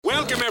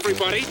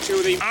everybody,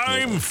 to the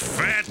I'm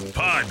Fat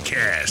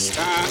Podcast.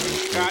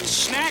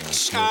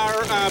 Snacks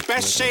are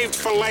best saved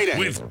for later.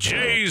 With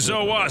Jay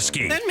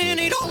Zawoski. That man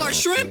ate all our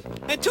shrimp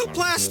and 2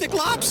 plastic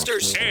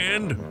lobsters.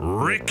 And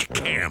Rick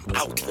Camp.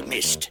 Out of the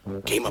mist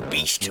came a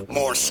beast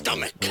more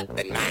stomach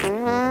than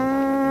man.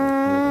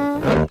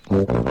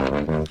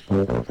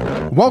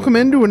 Welcome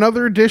into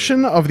another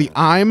edition of the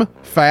I'm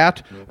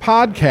Fat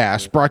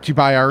Podcast, brought to you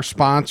by our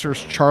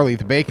sponsors, Charlie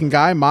the Bacon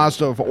Guy,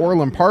 Mazda of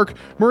Orland Park,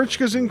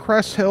 Marichka's in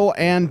Crest Hill,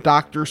 and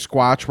Dr.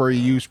 Squatch, where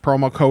you use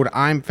promo code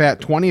I'm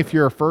Fat 20 if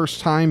you're a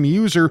first-time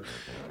user.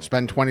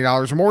 Spend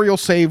 $20 or more, you'll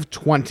save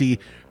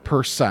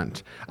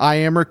 20%. I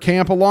am Rick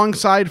Camp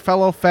alongside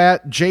fellow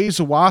fat Jay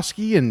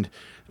Zawoski, and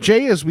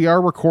Jay, as we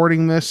are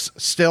recording this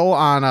still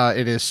on,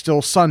 it is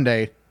still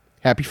Sunday,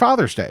 happy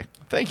Father's Day.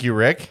 Thank you,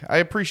 Rick. I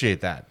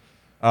appreciate that.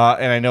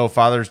 And I know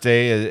Father's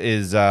Day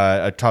is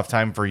a tough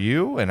time for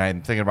you, and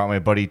I'm thinking about my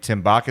buddy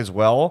Tim Bach as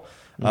well,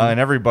 and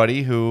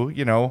everybody who,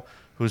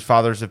 whose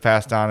fathers have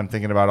passed on. I'm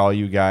thinking about all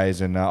you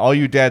guys and all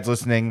you dads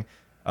listening.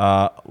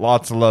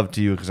 Lots of love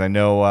to you, because I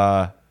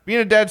know being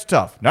a dad's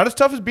tough. Not as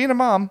tough as being a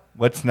mom.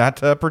 Let's not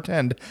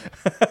pretend.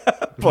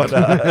 but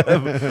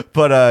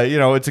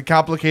it's a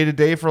complicated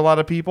day for a lot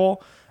of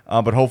people.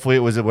 But hopefully it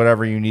was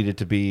whatever you need it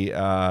to be.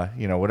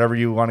 Whatever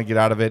you want to get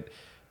out of it.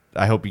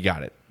 I hope you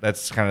got it.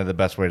 That's kind of the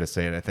best way to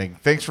say it, I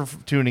think. Thanks for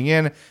tuning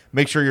in.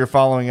 Make sure you're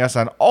following us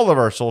on all of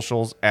our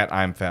socials at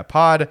I'm Fat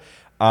Pod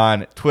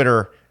on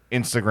Twitter,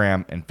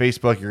 Instagram, and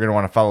Facebook. You're going to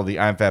want to follow the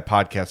I'm Fat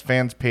Podcast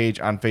fans page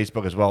on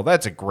Facebook as well.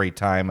 That's a great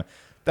time.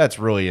 That's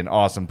really an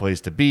awesome place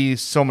to be.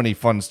 So many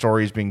fun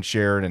stories being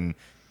shared and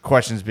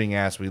questions being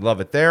asked. We love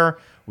it there.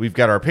 We've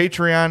got our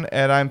Patreon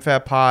at I'm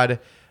Fat Pod.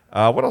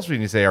 What else we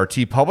need to say? Our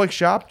TeePublic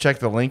shop. Check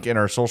the link in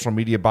our social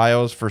media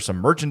bios for some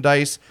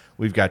merchandise.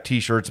 We've got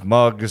t-shirts,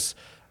 mugs,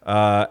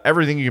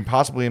 everything you can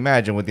possibly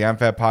imagine with the I'm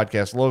Fat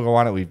Podcast logo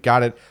on it. We've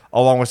got it,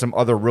 along with some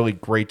other really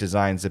great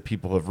designs that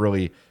people have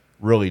really,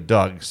 really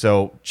dug.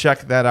 So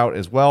check that out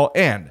as well.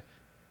 And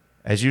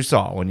as you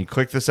saw when you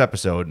clicked this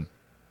episode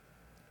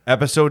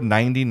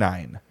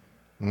 99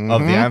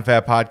 of the I'm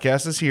Fat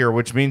Podcast is here,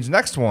 which means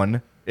next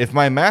one, if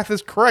my math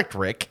is correct,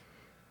 Rick,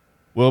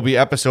 will be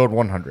episode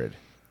 100.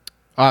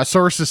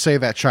 Sources say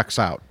that checks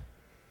out.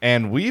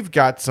 And we've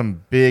got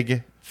some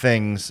big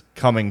things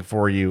coming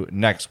for you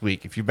next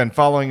week. If you've been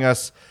following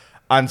us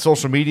on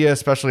social media,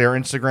 especially our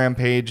Instagram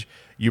page,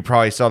 you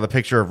probably saw the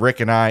picture of Rick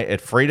and I at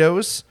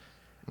Fredo's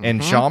in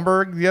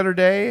Schaumburg the other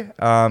day,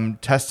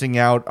 testing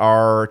out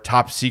our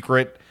top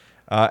secret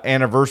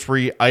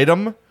anniversary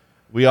item.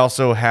 We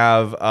also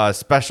have a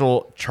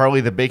special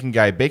Charlie the Bacon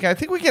Guy bacon. I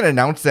think we can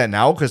announce that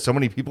now because so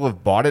many people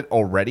have bought it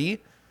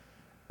already.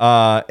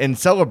 In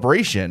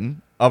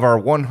celebration of our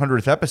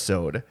 100th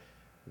episode,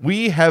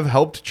 we have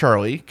helped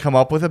Charlie come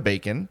up with a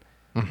bacon.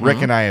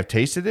 Rick and I have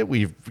tasted it.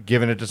 We've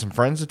given it to some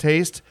friends to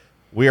taste.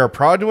 We are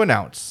proud to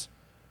announce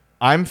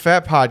I'm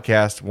Fat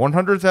Podcast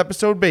 100th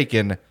episode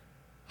bacon,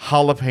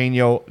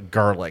 jalapeno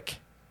garlic.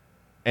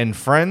 And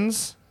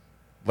friends,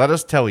 let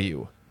us tell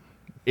you,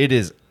 it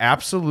is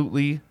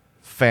absolutely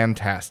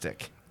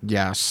fantastic.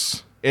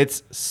 Yes.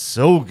 It's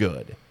so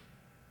good.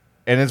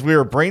 And as we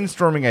were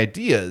brainstorming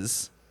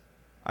ideas,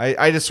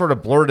 I just sort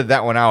of blurted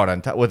that one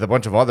out with a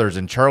bunch of others,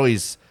 and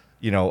Charlie's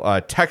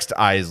text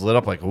eyes lit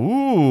up like,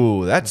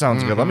 ooh, that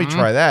sounds good. Let me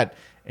try that.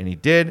 And he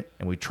did,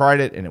 and we tried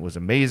it, and it was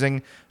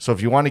amazing. So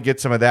if you want to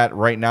get some of that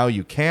right now,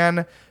 you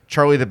can.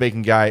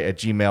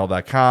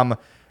 CharlieTheBaconGuy@gmail.com.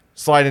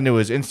 Slide into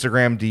his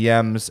Instagram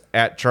DMs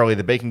at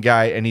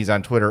CharlieTheBaconGuy, and he's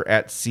on Twitter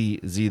at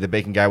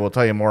CZTheBaconGuy. We'll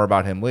tell you more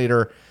about him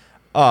later.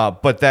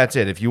 But that's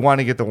it. If you want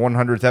to get the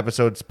 100th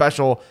episode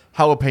special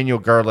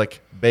jalapeno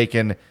garlic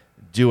bacon,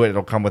 do it.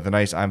 It'll come with a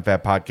nice I'm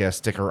Fat Podcast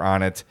sticker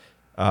on it.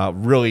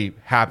 Really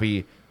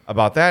happy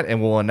about that,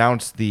 and we'll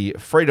announce the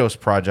Fredo's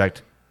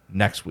project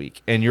next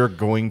week, and you're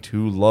going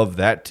to love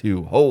that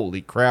too. Holy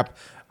crap.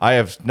 I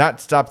have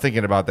not stopped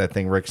thinking about that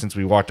thing, Rick, since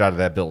we walked out of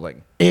that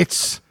building.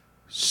 It's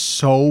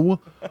so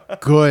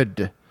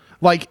good.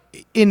 Like,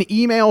 in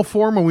email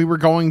form, when we were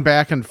going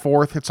back and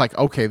forth, it's like,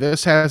 okay,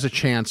 this has a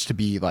chance to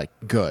be, like,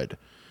 good.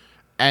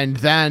 And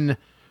then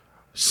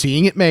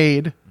seeing it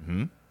made,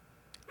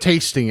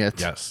 tasting it.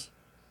 Yes.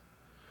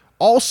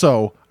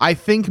 Also, I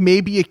think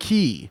maybe a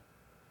key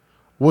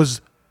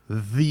was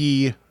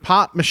the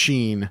pop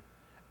machine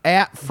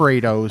at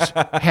Fredo's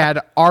had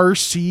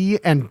RC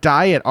and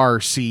Diet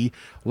RC.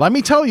 Let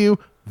me tell you,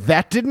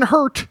 that didn't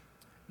hurt.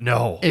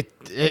 No.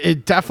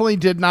 It definitely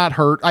did not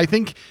hurt. I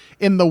think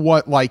in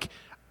the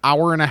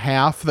hour and a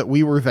half that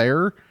we were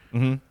there,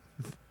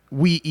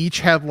 we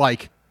each had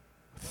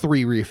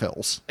 3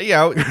 refills.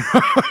 Yeah.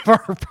 Of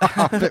our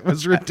pop. It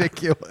was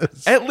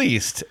ridiculous. At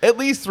least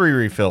 3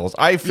 refills.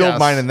 I filled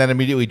mine and then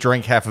immediately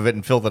drank half of it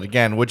and filled it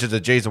again, which is a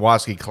Jay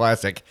Zawoski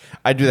classic.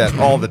 I do that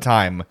all the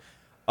time.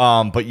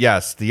 But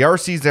yes, the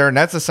RC's there, and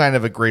that's a sign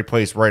of a great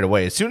place right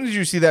away. As soon as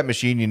you see that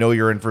machine, you know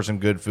you're in for some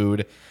good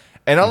food.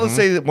 And I'll just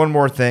say one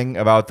more thing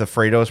about the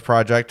Fredo's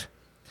project.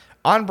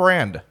 On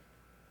brand.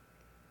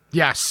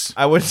 Yes,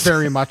 I would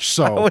very much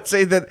so. I would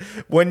say that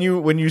when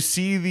you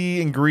see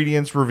the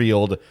ingredients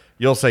revealed,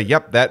 you'll say,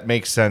 "Yep, that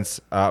makes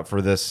sense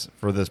for this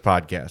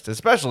podcast."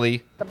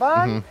 Especially the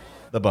bun.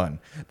 The bun.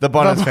 The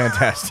bun is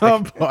fantastic.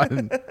 The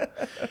bun.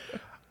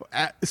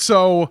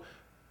 So,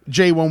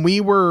 Jay, when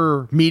we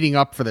were meeting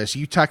up for this,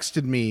 you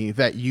texted me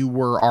that you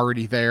were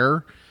already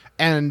there,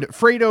 and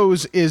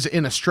Fredo's is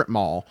in a strip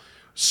mall,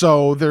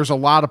 so there's a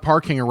lot of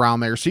parking around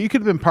there. So you could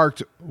have been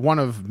parked one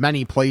of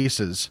many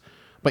places.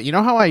 But you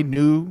know how I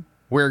knew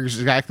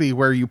exactly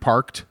where you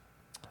parked?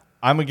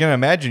 I'm going to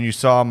imagine you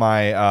saw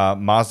my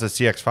Mazda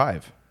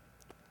CX-5.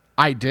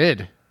 I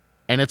did.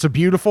 And it's a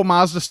beautiful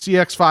Mazda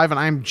CX-5, and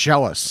I'm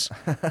jealous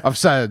of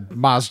said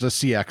Mazda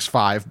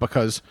CX-5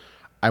 because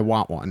I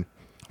want one.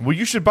 Well,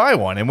 you should buy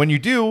one. And when you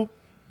do,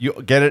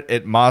 you'll get it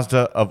at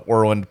Mazda of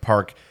Orland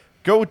Park.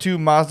 Go to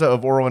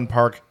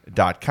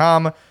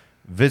mazdaoforlandpark.com.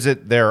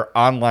 Visit their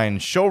online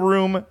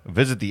showroom.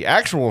 Visit the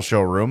actual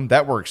showroom.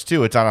 That works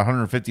too. It's on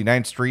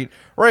 159th Street,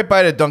 right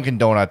by the Dunkin'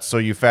 Donuts, so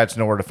you fats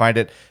know where to find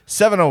it.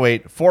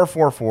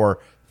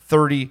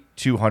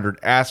 708-444-3200.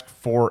 Ask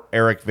for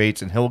Eric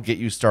Vates, and he'll get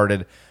you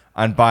started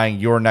on buying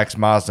your next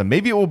Mazda.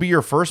 Maybe it will be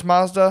your first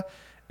Mazda.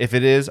 If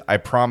it is, I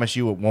promise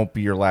you it won't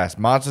be your last.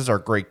 Mazdas are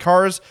great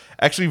cars.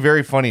 Actually,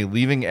 very funny.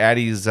 Leaving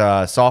Addie's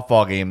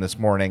softball game this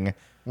morning,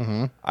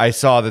 I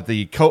saw that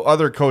the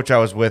other coach I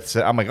was with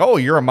said, I'm like, oh,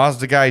 you're a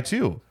Mazda guy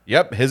too.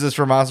 Yep, his is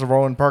from Mazda of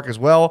Orland Park as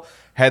well.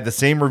 Had the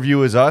same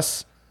review as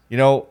us.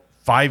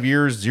 5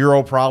 years,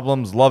 zero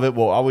problems. Love it.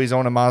 We'll always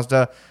own a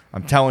Mazda.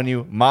 I'm telling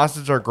you,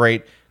 Mazdas are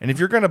great. And if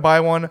you're going to buy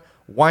one,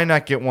 why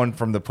not get one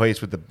from the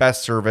place with the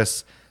best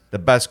service, the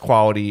best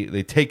quality?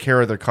 They take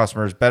care of their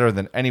customers better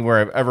than anywhere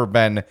I've ever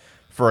been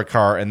for a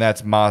car, and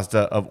that's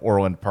Mazda of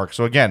Orland Park.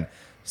 So again,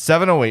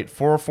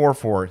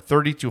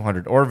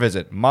 708-444-3200 or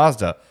visit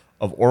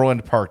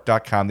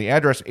mazdaoforlandpark.com. The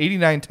address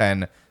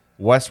 8910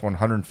 West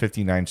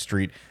 159th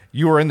Street.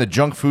 You are in the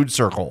junk food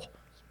circle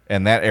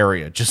in that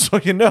area. Just so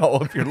you know,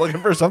 if you're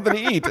looking for something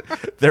to eat,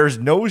 there's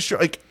no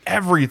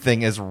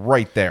everything is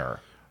right there.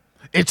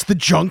 It's the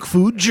junk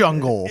food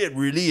jungle. It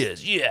really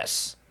is.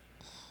 Yes.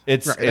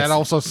 It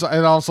also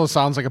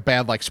sounds like a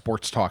bad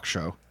sports talk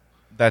show.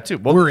 That too.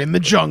 Well, we're in the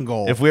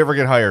jungle. If we ever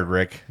get hired,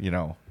 Rick,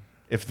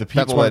 if the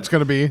people that's what it's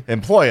going to be,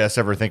 employ us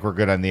ever think we're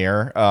good on the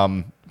air,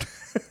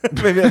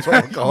 maybe that's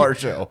what we'll call our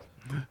show.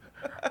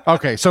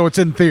 Okay, so it's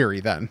in theory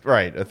then,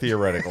 right? A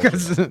theoretical.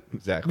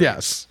 Exactly.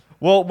 Yes.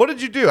 Well, what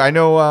did you do? I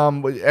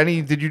know.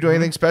 Did you do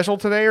anything special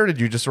today, or did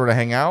you just sort of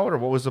hang out, or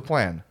what was the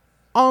plan?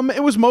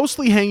 It was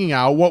mostly hanging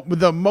out.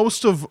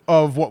 Most of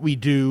what we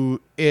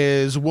do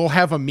is we'll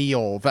have a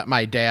meal that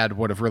my dad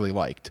would have really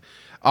liked.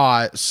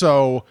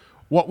 So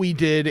what we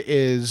did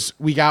is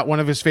we got one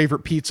of his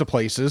favorite pizza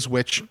places,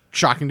 which,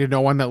 shocking to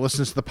no one that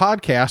listens to the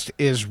podcast,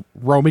 is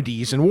Roma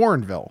D's in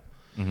Warrenville.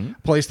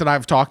 Place that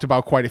I've talked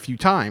about quite a few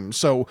times.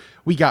 So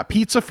we got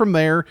pizza from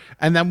there,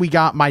 and then we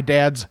got my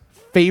dad's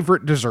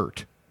favorite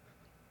dessert,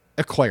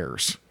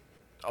 eclairs.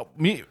 Oh,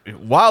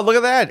 wow, look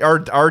at that.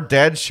 Our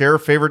dads share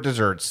favorite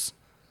desserts.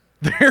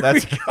 There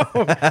we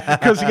go.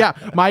 Because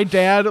my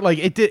dad,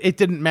 it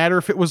didn't matter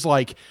if it was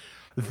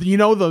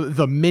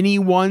the mini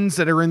ones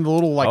that are in the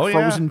little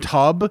frozen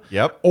tub.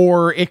 Yep.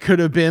 Or it could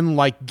have been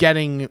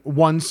getting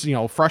ones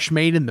fresh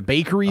made in the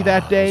bakery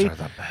that day. Those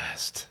are the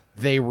best.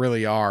 They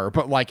really are.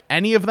 But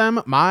any of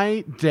them,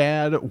 my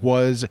dad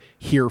was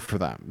here for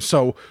them.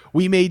 So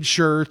we made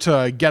sure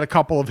to get a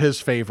couple of his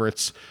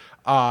favorites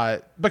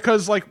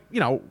because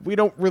we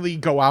don't really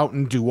go out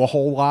and do a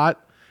whole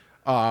lot.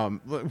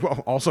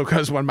 Also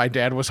because when my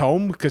dad was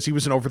home, because he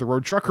was an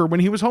over-the-road trucker, when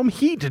he was home,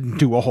 he didn't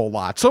do a whole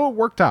lot. So it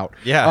worked out.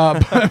 Yeah.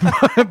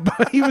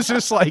 But he was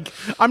just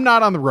I'm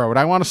not on the road.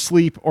 I want to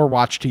sleep or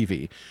watch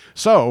TV.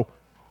 So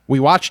we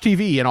watched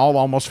TV and all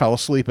almost fell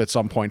asleep at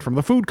some point from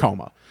the food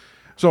coma.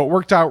 So it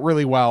worked out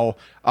really well.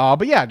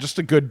 But yeah, just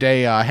a good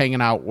day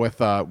hanging out with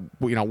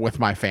with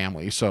my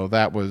family. So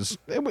that was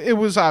it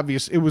was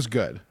obvious. It was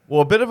good.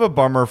 Well, a bit of a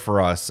bummer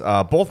for us.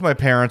 Both my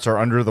parents are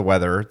under the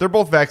weather. They're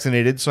both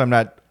vaccinated, so I'm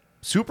not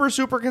super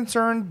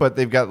concerned, but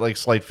they've got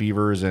slight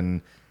fevers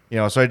and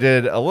so I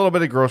did a little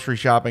bit of grocery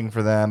shopping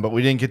for them, but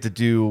we didn't get to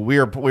do we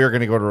are going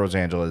to go to Los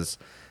Angeles.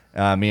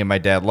 Me and my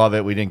dad love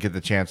it. We didn't get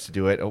the chance to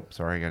do it. Oh,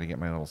 sorry, I got to get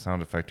my little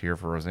sound effect here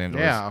for Los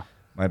Angeles. Yeah.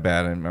 My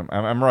bad.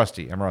 I'm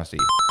rusty.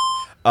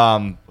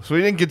 So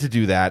we didn't get to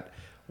do that,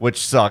 which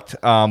sucked.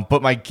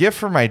 But my gift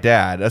for my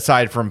dad,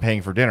 aside from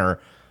paying for dinner,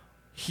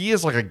 he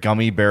is a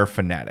gummy bear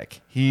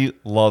fanatic. He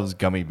loves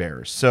gummy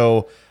bears.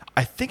 So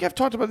I think I've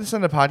talked about this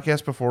on the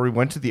podcast before. We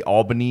went to the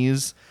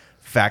Albanese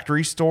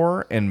factory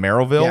store in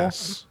Merrillville,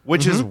 yes.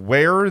 Which is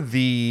where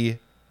the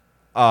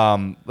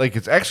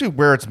it's actually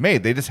where it's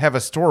made. They just have a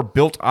store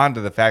built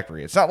onto the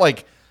factory. It's not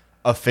like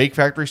a fake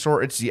factory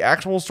store. It's the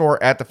actual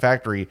store at the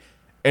factory,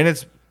 and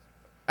it's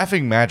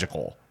effing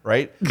magical,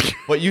 right?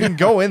 But you can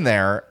go in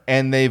there,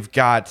 and they've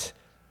got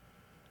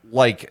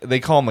they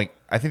call them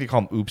I think they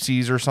call them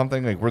oopsies or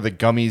something, where the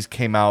gummies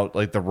came out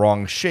the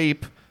wrong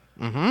shape.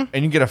 And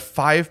you get a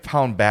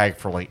 5-pound bag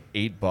for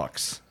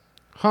 $8.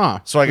 Huh.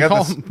 So I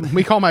got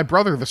we call my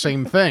brother the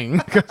same thing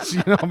because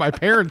my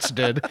parents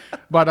did,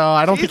 but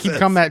I don't think he'd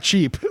come that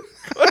cheap.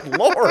 Good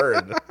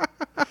Lord.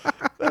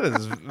 That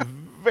is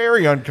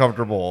very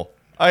uncomfortable.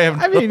 I have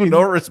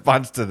no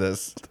response to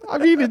this. I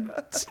mean,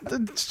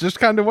 it's just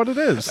kind of what it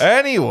is.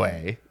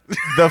 Anyway,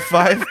 the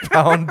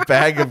 5-pound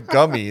bag of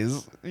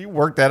gummies, you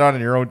work that on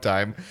in your own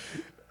time.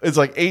 It's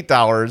like $8,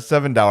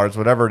 $7,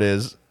 whatever it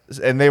is.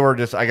 And they were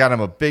I got them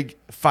a big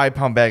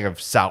 5-pound bag of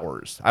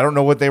sours. I don't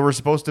know what they were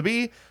supposed to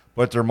be,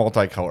 but they're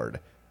multicolored.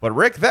 But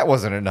Rick, that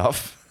wasn't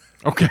enough.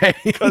 Okay.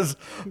 Because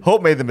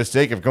Hope made the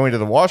mistake of going to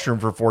the washroom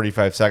for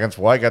 45 seconds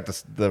while I got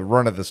the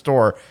run of the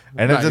store.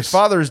 And as it's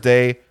Father's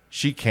Day,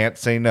 she can't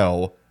say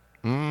no.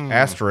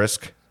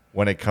 Asterisk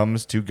when it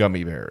comes to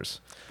gummy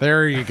bears.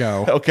 There you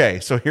go. Okay,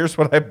 so here's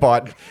what I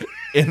bought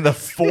in the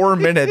 4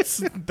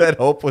 minutes that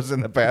Hope was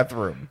in the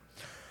bathroom.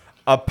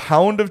 A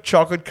pound of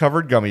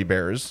chocolate-covered gummy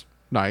bears.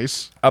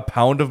 Nice. A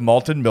pound of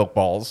malted milk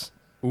balls.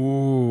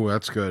 Ooh,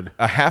 that's good.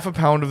 A half a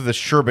pound of the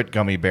sherbet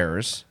gummy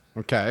bears.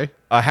 Okay.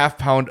 A half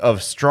pound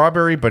of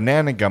strawberry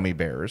banana gummy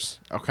bears.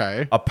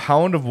 Okay. A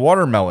pound of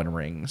watermelon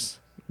rings.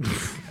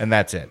 And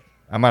that's it.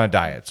 I'm on a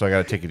diet, so I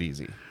got to take it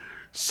easy.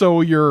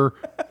 So your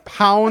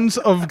pounds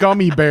of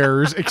gummy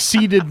bears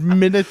exceeded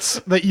minutes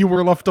that you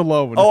were left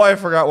alone. Oh, I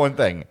forgot one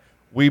thing.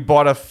 We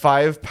bought a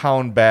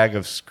 5-pound bag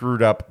of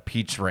screwed up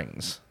peach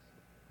rings.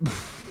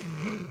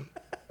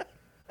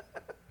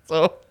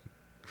 So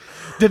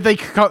did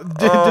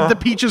the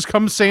peaches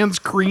come sans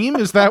cream?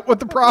 Is that what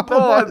the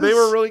problem was? They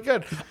were really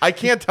good. I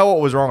can't tell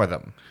what was wrong with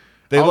them.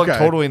 They look Okay.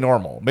 totally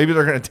normal. Maybe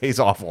they're going to taste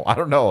awful. I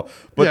don't know.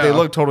 But they Yeah.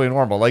 look totally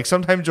normal. Like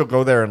sometimes you'll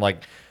go there and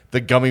like the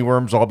gummy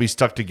worms all be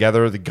stuck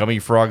together. The gummy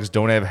frogs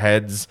don't have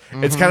heads.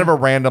 It's kind of a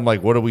random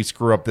like, what do we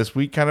screw up this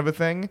week kind of a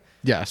thing.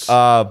 Yes.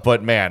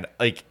 But man,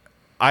 like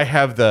I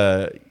have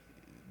they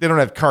don't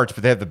have carts,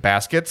 but they have the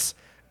baskets.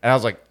 And I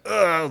was like, ugh,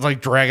 I was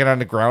like dragging on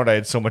the ground. I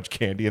had so much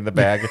candy in the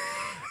bag.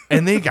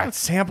 And they got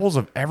samples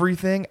of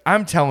everything.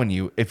 I'm telling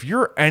you, if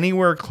you're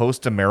anywhere close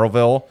to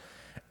Merrillville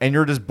and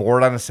you're just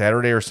bored on a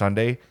Saturday or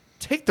Sunday,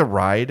 take the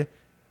ride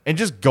and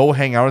just go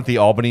hang out at the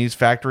Albany's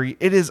factory.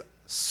 It is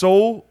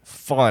so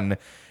fun.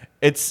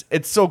 It's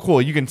so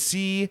cool. You can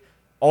see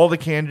all the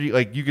candy.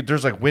 Like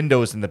there's like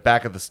windows in the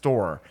back of the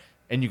store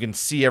and you can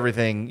see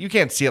everything. You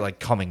can't see it like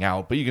coming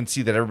out, but you can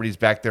see that everybody's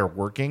back there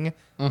working.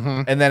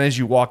 Mm-hmm. And then as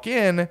you walk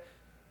in,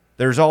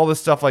 there's all this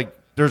stuff like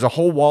there's a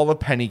whole wall of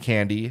penny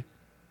candy.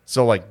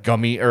 So like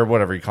gummy or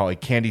whatever you call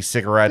it, candy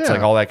cigarettes, Yeah.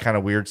 like all that kind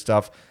of weird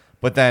stuff.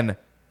 But then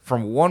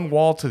from one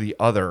wall to the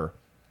other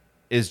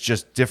is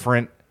just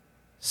different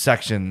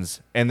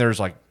sections. And there's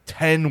like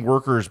 10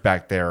 workers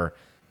back there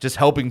just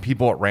helping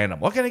people at random.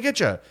 What can I get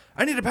you?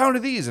 I need a pound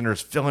of these. And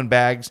there's filling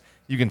bags.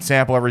 You can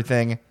sample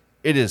everything.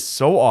 It is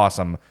so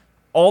awesome.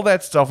 All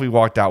that stuff we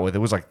walked out with, it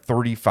was like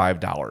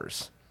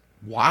 $35.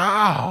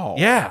 wow.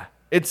 Yeah.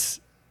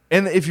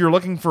 And if you're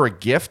looking for a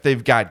gift,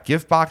 they've got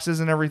gift boxes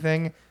and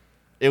everything.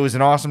 It was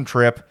an awesome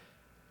trip.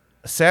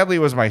 Sadly, it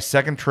was my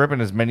second trip in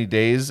as many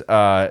days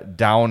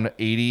down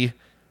 80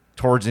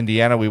 towards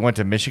Indiana. We went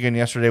to Michigan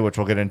yesterday, which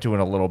we'll get into in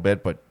a little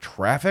bit. But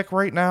traffic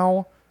right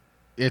now,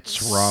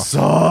 It's rough.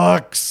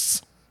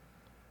 sucks.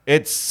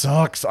 It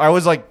sucks. I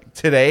was like,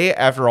 today,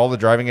 after all the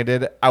driving I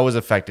did, I was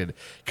affected.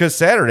 Because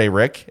Saturday,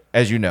 Rick,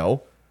 as you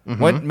know, I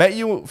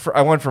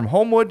went from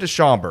Homewood to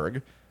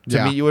Schaumburg to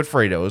Yeah. meet you at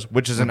Fredo's,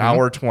 which is an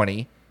hour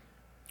 20.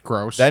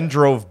 Gross. Then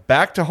drove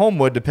back to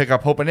Homewood to pick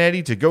up Hope and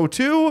Eddie to go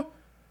to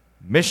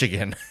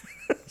Michigan.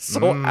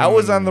 So I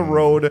was on the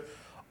road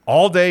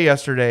all day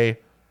yesterday,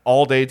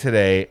 all day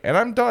today, and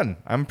I'm done.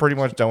 I'm pretty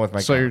much done with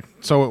my car.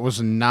 So it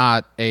was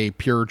not a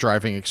pure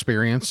driving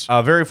experience.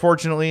 Very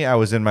fortunately, I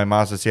was in my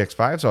Mazda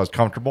CX-5, so I was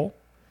comfortable.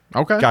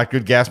 Okay. Got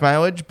good gas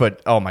mileage, but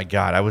oh my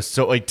God, I was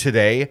so like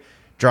today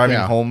driving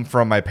Yeah. home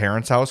from my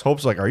parents' house.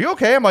 Hope's like, "Are you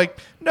okay?" I'm like,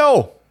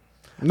 "No,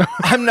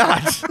 I'm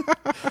not.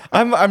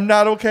 I'm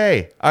not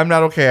okay. I'm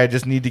not okay. I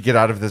just need to get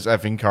out of this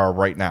effing car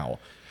right now."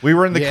 We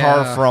were in the car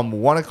Yeah. from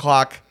 1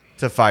 o'clock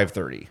to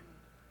 5:30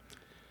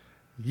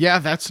 Yeah,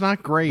 that's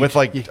not great. with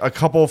like a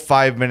couple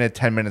 5-minute,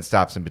 10-minute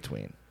stops in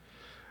between.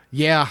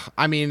 Yeah,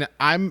 I mean,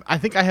 I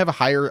think I have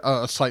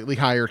a slightly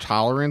higher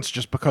tolerance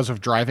just because of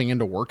driving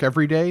into work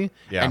every day.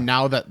 Yeah. And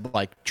now that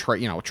like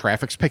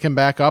traffic's picking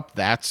back up,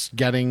 that's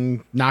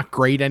getting not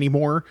great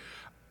anymore.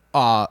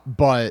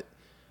 But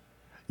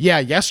yeah,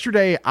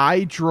 yesterday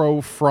I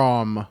drove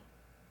from.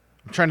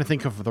 I'm trying to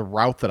think of the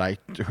route that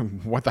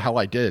what the hell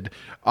I did.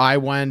 I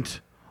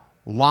went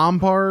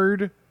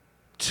Lombard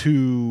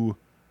to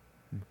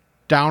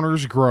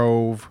Downers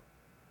Grove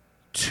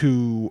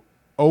to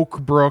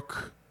Oak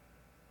Brook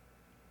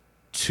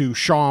to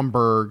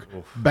Schaumburg,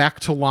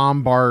 back to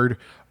Lombard,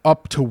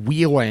 up to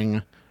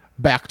Wheeling,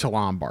 back to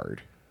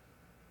Lombard.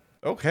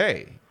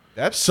 Okay,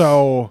 that's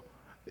So,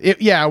 it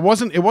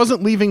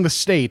wasn't leaving the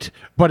state,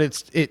 but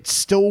it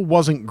still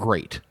wasn't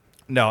great.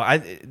 no.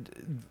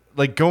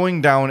 Like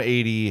going down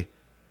 80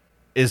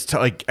 is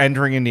like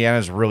entering Indiana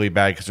is really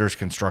bad because there's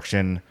construction,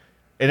 and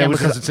And it was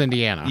because it's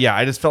Indiana. Yeah,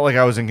 I just felt like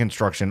I was in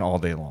construction all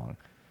day long.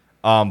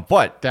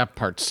 But That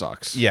part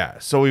sucks. yeah,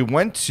 so we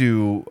went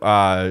to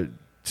tie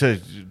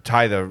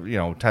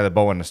the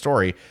bow in the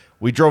story.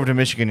 We drove to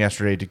Michigan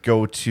yesterday to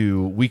go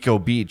to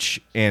Weco Beach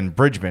in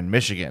Bridgman,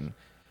 Michigan,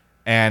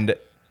 and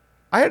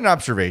I had an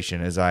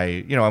observation as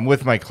I'm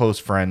with my close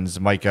friends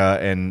Micah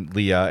and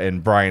Leah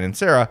and Brian and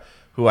Sarah,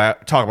 who I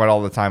talk about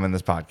all the time in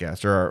this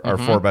podcast, or our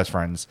four best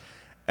friends.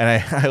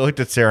 And I looked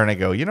at Sarah and I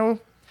go,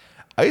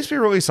 I used to be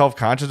really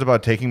self-conscious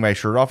about taking my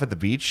shirt off at the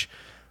beach,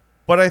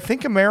 but I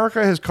think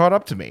America has caught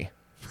up to me.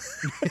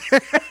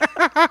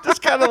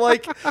 Just kind of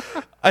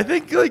I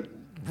think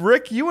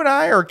Rick, you and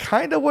I are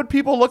kind of what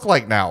people look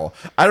like now.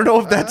 I don't know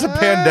if that's a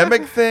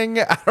pandemic thing.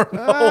 I don't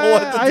know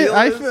what the deal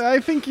is. I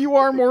think you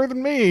are more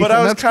than me. But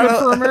I was kind of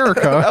for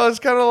America. I was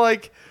kind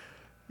of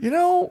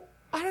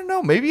I don't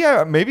know. Maybe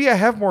I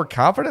have more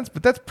confidence,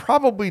 but that's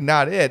probably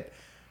not it.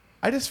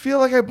 I just feel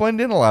like I blend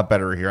in a lot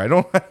better here. I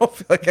don't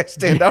feel like I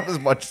stand out as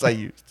much as I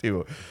used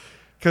to.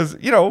 Because,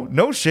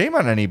 no shame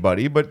on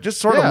anybody, but just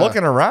sort of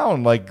looking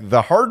around,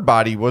 the hard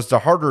body was the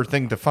harder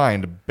thing to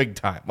find big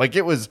time.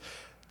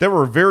 There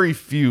were very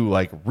few,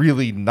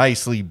 really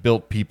nicely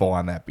built people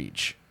on that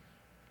beach.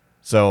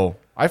 So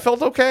I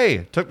felt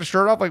okay. Took the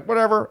shirt off,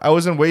 whatever. I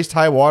was in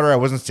waist-high water. I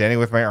wasn't standing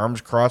with my arms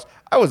crossed.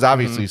 I was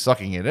obviously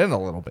sucking it in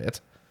a little bit.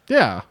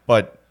 Yeah.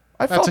 But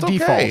I felt That's a okay.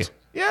 default.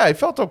 Yeah, I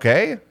felt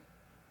okay.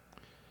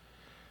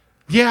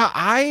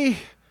 Yeah,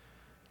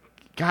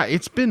 God,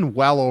 it's been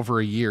well over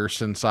a year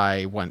since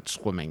I went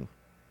swimming.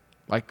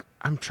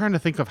 I'm trying to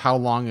think of how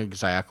long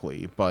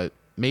exactly, but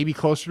maybe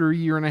closer to a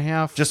year and a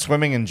half. Just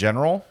swimming in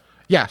general?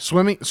 Yeah,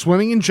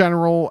 swimming in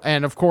general.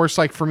 And of course,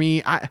 for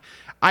me,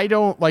 I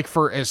don't,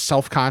 for as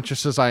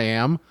self-conscious as I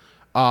am,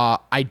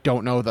 I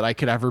don't know that I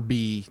could ever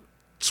be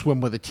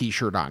swim with a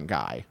t-shirt on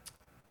guy.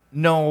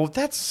 No,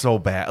 that's so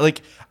bad.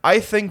 I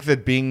think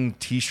that being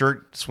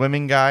t-shirt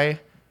swimming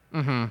guy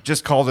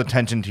just calls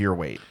attention to your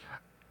weight.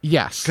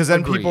 Yes. Because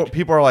then agreed.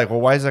 people are like, well,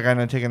 why is that guy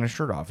not taking his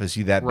shirt off? Is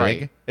he that Right.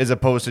 big? As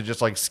opposed to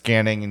just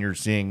scanning and you're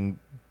seeing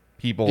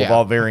people of Yeah.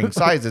 all varying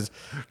sizes.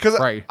 Because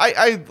Right.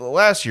 I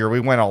last year we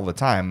went all the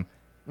time,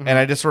 and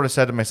I just sort of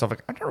said to myself, I'm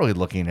not really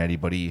looking at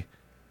anybody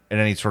in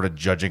any sort of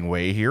judging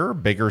way here,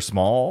 big or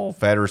small,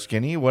 fat or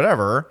skinny,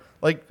 whatever.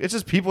 It's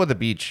just people at the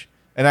beach,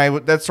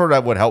 and that sort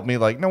of would help me.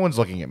 No one's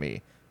looking at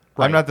me.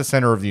 Right. I'm not the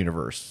center of the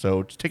universe,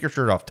 so just take your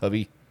shirt off,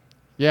 Tubby.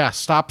 Yeah,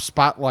 stop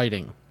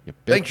spotlighting, you bitch.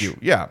 Thank you.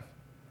 Yeah,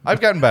 I've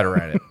gotten better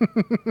at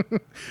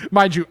it.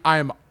 Mind you, I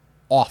am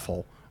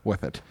awful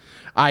with it.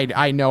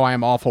 I know I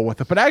am awful with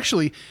it. But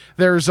actually,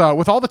 there's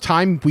with all the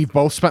time we've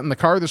both spent in the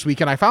car this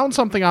weekend, I found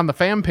something on the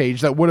fan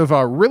page that would have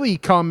really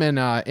come in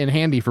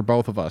handy for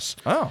both of us.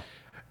 Oh,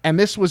 And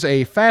this was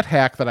a fat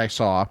hack that I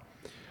saw.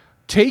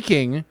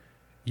 Taking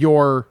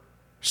your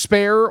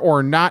spare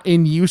or not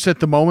in use at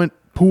the moment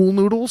pool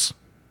noodles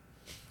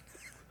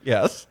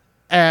yes.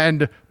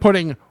 and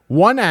putting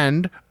one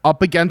end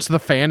up against the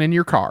fan in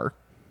your car,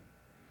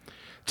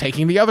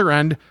 taking the other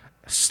end,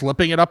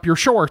 slipping it up your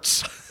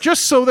shorts,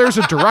 just so there's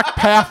a direct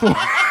path.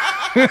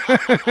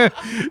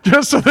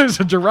 Just so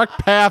there's a direct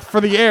path for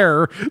the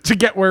air to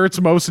get where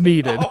it's most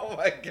needed. Oh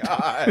my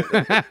god!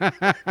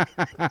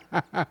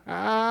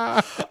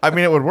 I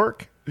mean, it would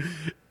work.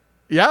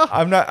 Yeah,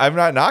 I'm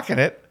not knocking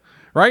it.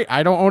 right.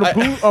 I don't own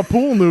a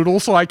pool noodle,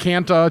 so I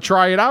can't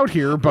try it out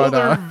here. But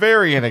Well, they're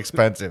very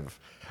inexpensive.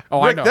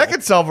 Oh, Rick, I know. that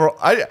could solve.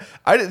 I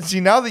didn't see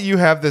now that you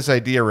have this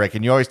idea, Rick,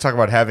 and you always talk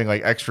about having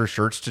extra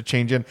shirts to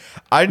change in.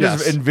 I'm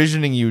just Yes.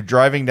 envisioning you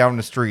driving down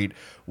the street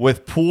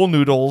with pool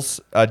noodles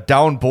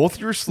down both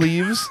your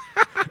sleeves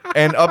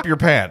and up your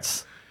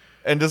pants,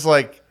 and just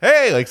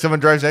hey, someone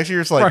drives next to you,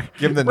 you're just Right.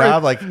 give them the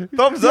Right. nod,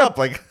 thumbs up,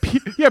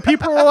 yeah,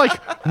 people are like,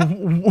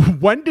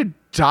 when did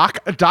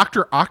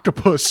Dr.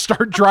 Octopus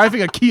start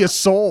driving a Kia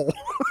Soul?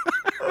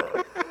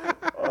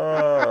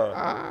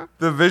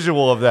 The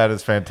visual of that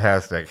is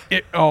fantastic.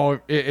 It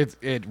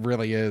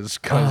really is,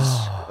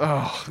 because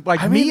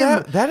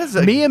that is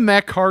me and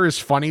that car is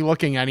funny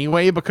looking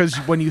anyway, because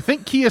when you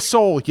think Kia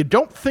Soul, you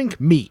don't think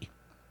me.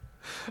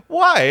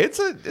 Why?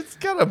 It's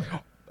got a.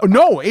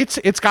 No,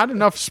 it's got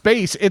enough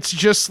space. It's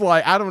just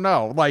I don't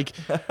know.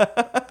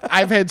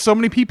 I've had so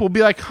many people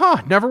be like,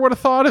 never would have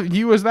thought of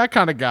you as that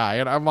kind of guy.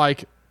 And I'm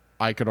like,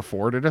 I could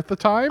afford it at the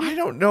time. I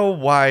don't know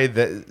why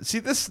that. See,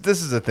 this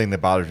is a thing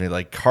that bothers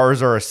me.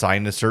 Cars are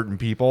assigned to certain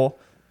people.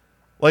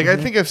 I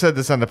think I've said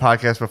this on the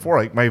podcast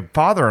before. My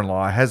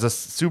father-in-law has a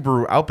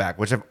Subaru Outback,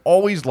 which I've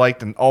always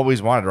liked and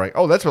always wanted.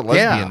 Oh, that's what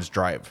lesbians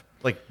drive.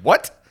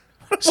 What?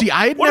 See,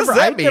 I had What does never,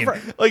 that I'd mean?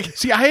 never,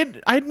 see, I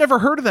had never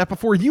heard of that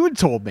before. You had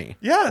told me.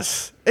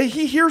 Yes, and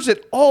he hears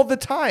it all the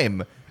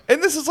time.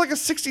 And this is a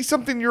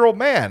 60-something-year-old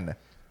man.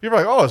 You're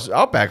like, oh, it's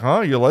Outback,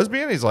 huh? You're a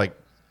lesbian? He's like,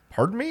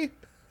 pardon me?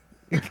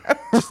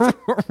 Just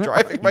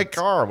driving my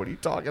car. What are you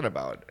talking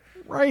about?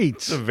 Right.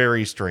 It's a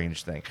very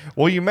strange thing.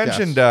 Well, you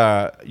mentioned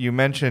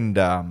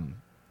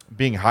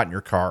being hot in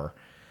your car,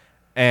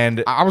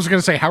 and I was going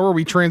to say, how are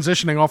we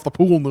transitioning off the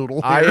pool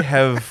noodle here? I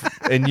have,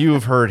 and you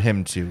have heard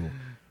him too,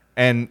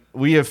 and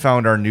we have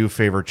found our new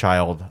favorite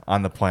child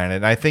on the planet.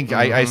 And I think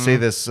I say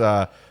this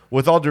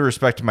with all due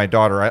respect to my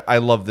daughter, I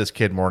love this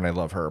kid more than I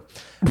love her.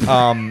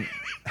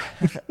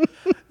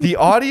 The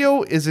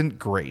audio isn't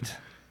great.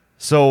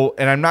 So,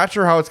 and I'm not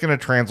sure how it's going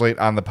to translate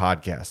on the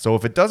podcast. So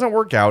if it doesn't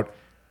work out,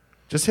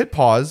 just hit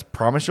pause.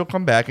 Promise you'll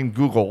come back and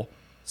Google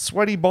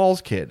Sweaty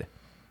Balls Kid.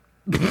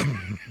 All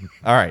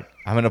right.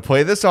 I'm going to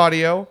play this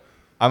audio.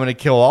 I'm going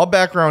to kill all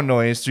background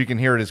noise so you can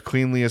hear it as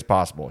cleanly as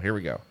possible. Here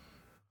we go.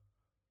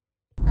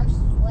 I'm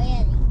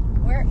sweaty.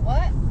 Where?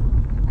 What?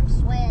 I'm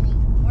sweaty.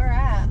 Where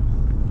at?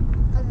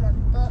 On my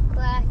butt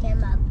crack and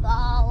my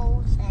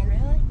balls and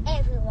Really?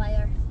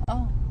 everywhere.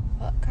 Oh,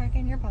 butt crack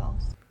in your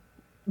balls.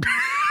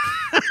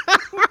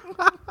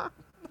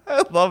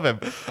 I love him.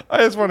 I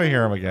just want to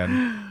hear him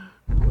again.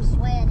 I'm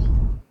sweaty.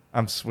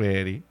 I'm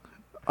sweaty.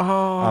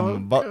 Oh,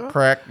 I'm butt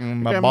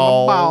cracking my and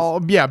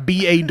balls. Yeah,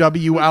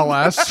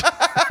 BAWLS.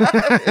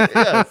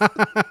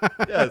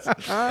 Yes.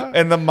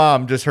 And the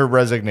mom, just her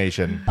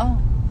resignation. Oh,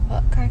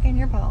 butt crack in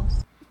your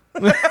balls.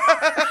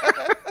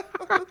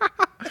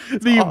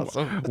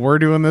 Awesome. We're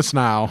doing this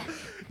now.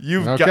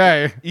 You've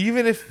Okay. got,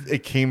 even if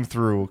it came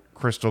through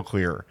crystal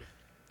clear,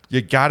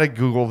 you got to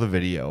Google the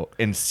video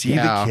and see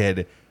Yeah. the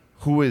kid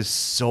who is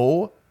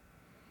so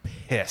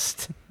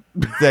pissed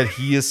that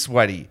he is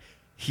sweaty.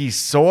 He's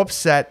so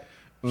upset.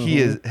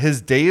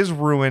 His day is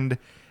ruined.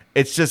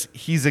 It's just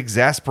he's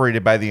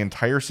exasperated by the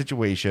entire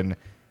situation.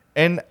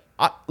 And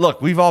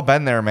look, we've all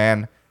been there,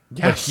 man.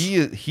 Yes.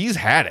 But he's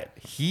had it.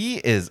 He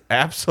is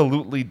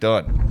absolutely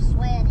done. I'm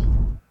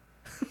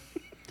sweaty.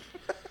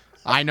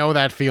 I know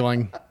that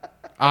feeling.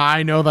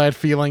 I know that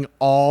feeling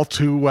all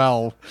too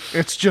well.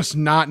 It's just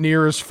not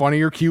near as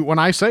funny or cute when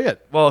I say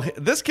it. Well,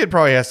 this kid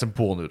probably has some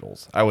pool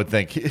noodles, I would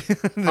think.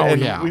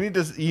 And yeah. we need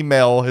to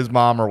email his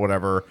mom or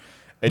whatever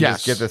and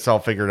Yes. just get this all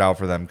figured out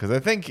for them, because I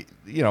think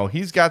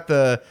he's got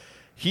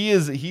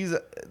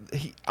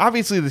he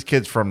obviously this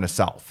kid's from the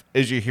South,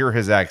 as you hear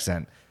his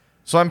accent.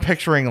 So I'm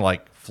picturing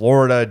like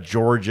Florida,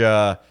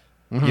 Georgia,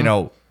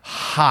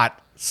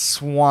 hot,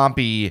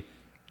 swampy.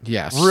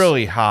 Yes.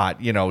 Really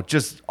hot,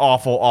 just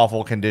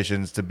awful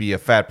conditions to be a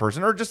fat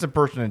person, or just a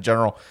person in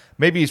general.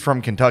 Maybe he's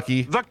from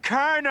Kentucky. The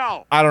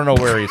Colonel. I don't know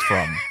where he's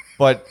from,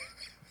 but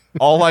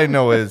all I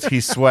know is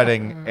he's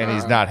sweating and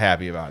he's not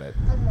happy about it.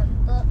 On my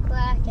butt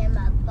crack and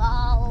my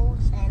balls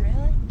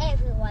and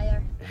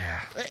everywhere.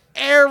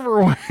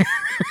 Everywhere.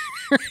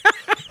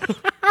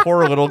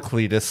 Poor little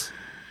Cletus.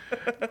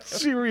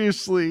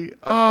 Seriously.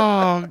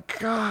 Oh,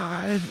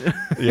 God.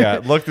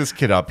 Yeah, look this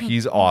kid up.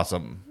 He's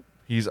awesome.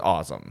 He's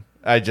awesome.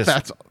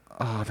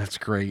 That's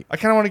great. I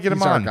kind of want to get him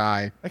He's our on.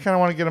 guy. I kind of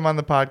want to get him on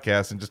the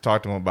podcast and just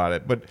talk to him about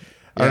it. But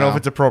I don't know Yeah. if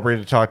it's appropriate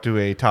to talk to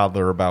a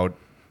toddler about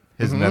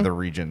his nether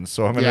regions.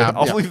 So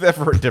I'll leave that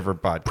for a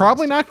different podcast.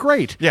 Probably not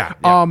great. Yeah.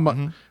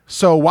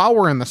 So while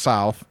we're in the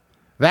South,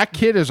 that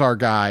kid is our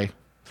guy.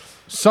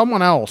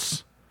 Someone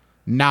else,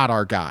 not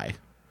our guy.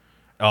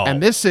 Oh.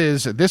 And this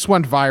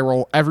went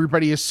viral.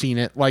 Everybody has seen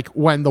it. Like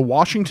when the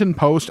Washington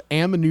Post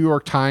and the New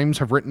York Times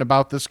have written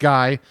about this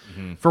guy.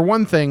 For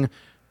one thing,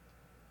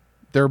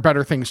 there are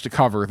better things to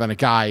cover than a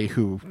guy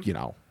who,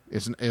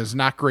 is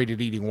not great at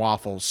eating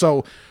waffles.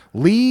 So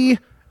Lee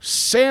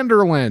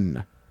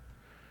Sanderlin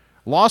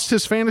lost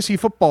his fantasy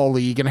football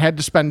league and had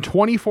to spend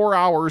 24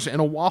 hours in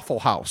a Waffle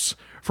House.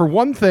 For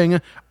one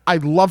thing, I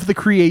love the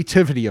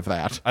creativity of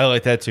that. I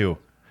like that too.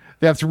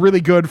 That's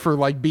really good for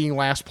like being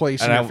last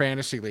place in And your I-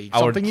 fantasy league. I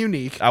would- Something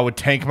unique. I would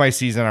tank my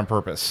season on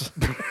purpose.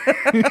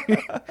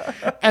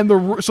 And the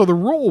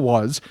rule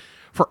was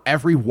for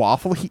every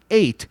waffle he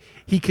ate,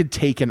 he could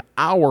take an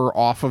hour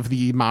off of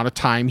the amount of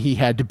time he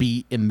had to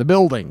be in the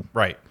building.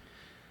 Right.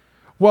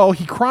 Well,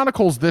 he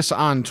chronicles this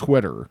on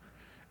Twitter,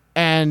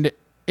 and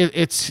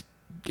it's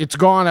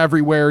gone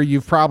everywhere.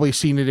 You've probably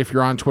seen it if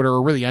you're on Twitter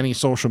or really any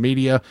social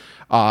media.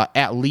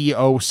 At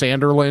Leo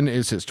Sanderlin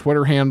is his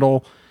Twitter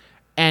handle,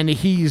 and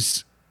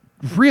he's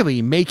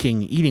really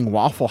making eating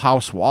Waffle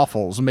House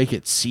waffles make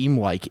it seem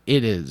like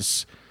it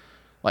is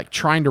like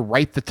trying to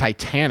write the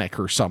Titanic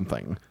or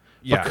something.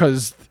 Yeah.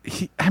 Because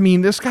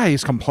this guy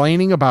is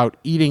complaining about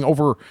eating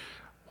over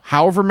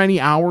however many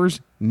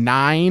hours,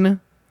 9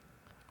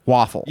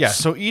 waffles. Yeah,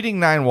 so eating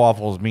 9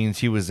 waffles means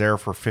he was there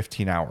for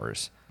 15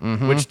 hours,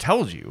 which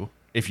tells you,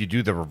 if you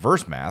do the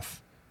reverse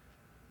math,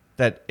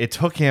 that it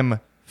took him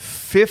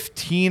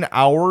 15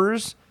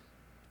 hours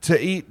to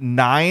eat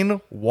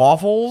 9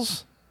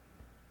 waffles.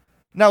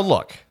 Now,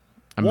 look.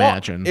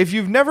 Imagine. If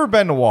you've never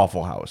been to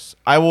Waffle House,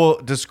 I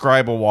will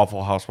describe a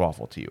Waffle House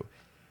waffle to you.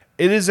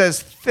 It is as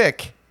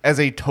thick as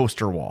a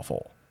toaster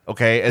waffle,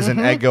 okay, as an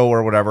Eggo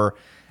or whatever.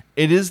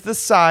 It is the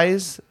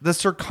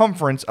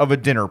circumference of a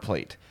dinner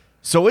plate.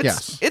 So it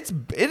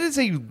is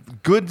a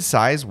good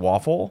size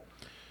waffle,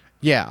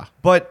 Yeah.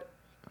 but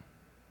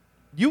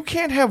you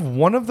can't have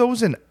one of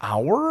those an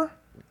hour?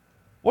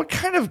 What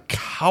kind of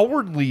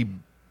cowardly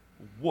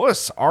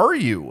wuss are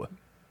you?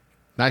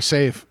 Nice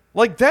save.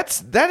 Like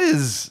that's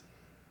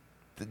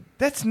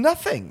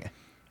nothing.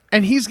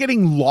 And he's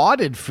getting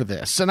lauded for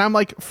this. And I'm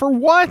like, for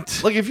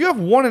what? Like if you have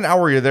 1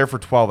 hour, you're there for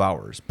 12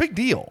 hours. Big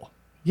deal.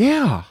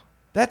 Yeah.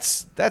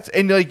 That's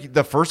and like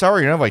the first hour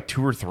you're gonna have like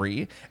 2 or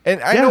 3.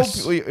 And I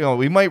Yes. know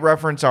we might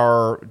reference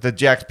the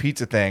Jack's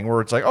Pizza thing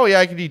where it's like, oh yeah,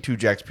 I could eat 2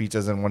 Jack's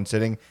Pizzas in one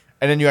sitting,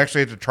 and then you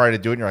actually have to try to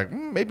do it and you're like,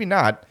 maybe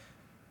not.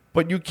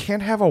 But you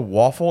can't have a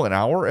waffle an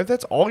hour if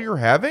that's all you're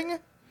having?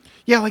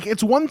 Yeah, like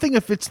it's one thing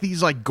if it's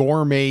these like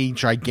gourmet,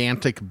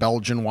 gigantic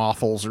Belgian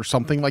waffles or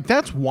something. Like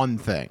that's one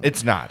thing.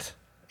 It's not.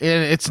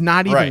 And it's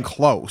not even Right.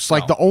 close.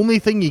 Like the only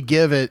thing you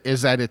give it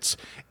is that it's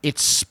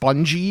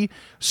spongy,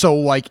 so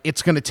like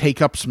it's going to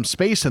take up some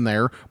space in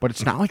there. But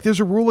it's not like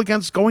there's a rule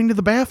against going to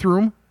the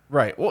bathroom.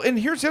 Right. Well, and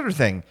here's the other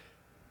thing.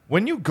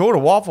 When you go to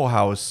Waffle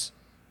House,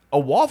 a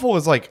waffle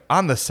is like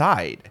on the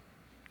side.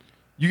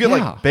 You get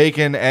Yeah. like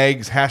bacon,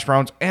 eggs, hash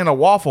browns, and a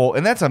waffle,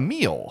 and that's a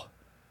meal.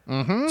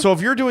 Mm-hmm. So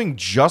if you're doing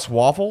just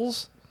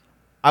waffles,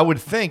 I would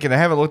think, and I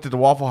haven't looked at the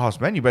Waffle House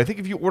menu, but I think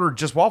if you order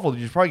just waffles,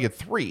 you'd probably get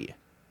 3.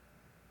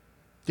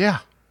 Yeah.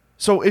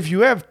 So if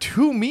you have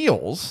 2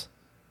 meals,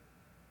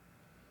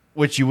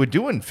 which you would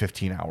do in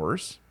 15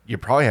 hours, you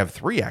probably have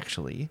 3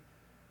 actually.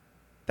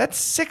 That's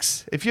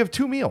 6 if you have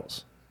 2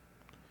 meals.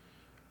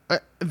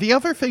 The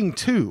other thing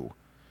too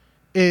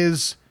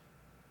is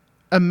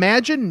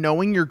imagine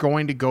knowing you're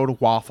going to go to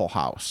Waffle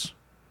House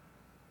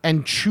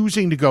and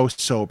choosing to go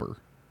sober.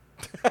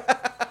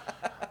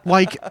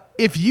 Like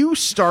if you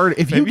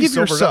Maybe give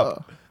sobered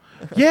yourself,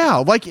 yeah,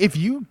 like if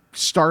you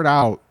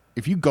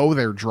go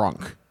there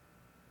drunk,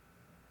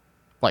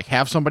 like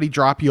have somebody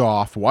drop you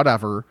off,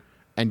 whatever,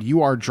 and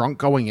you are drunk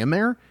going in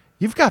there,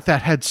 you've got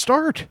that head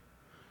start.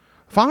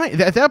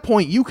 Fine. At that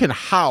point, you can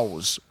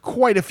house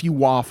quite a few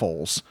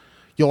waffles.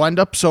 You'll end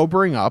up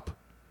sobering up,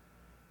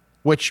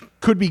 which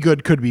could be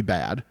good, could be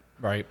bad.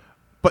 Right.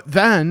 But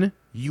then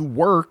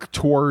you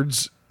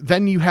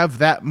then you have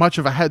that much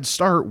of a head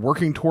start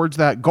working towards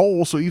that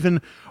goal. So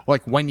even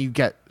like when you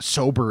get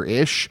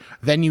sober-ish,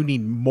 then you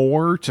need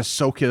more to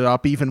soak it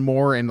up even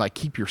more and like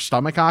keep your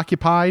stomach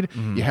occupied.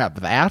 You have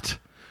that.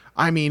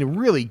 I mean,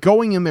 really,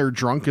 going in there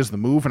drunk is the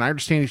move. And I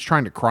understand he's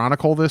trying to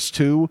chronicle this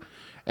too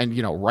and,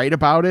 write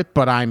about it.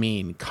 But I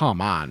mean,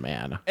 come on,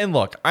 man. And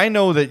look, I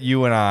know that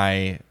you and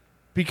I,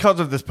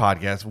 because of this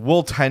podcast,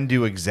 will tend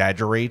to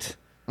exaggerate.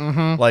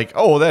 Like,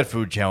 oh, that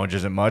food challenge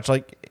isn't much.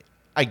 Like,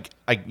 I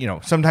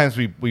sometimes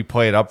we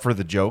play it up for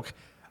the joke.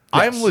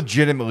 Yes. I'm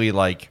legitimately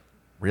like,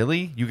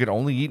 really? You could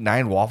only eat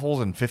 9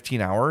 waffles in 15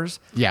 hours?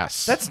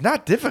 Yes. That's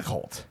not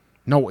difficult.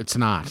 No, it's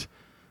not.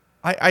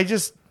 I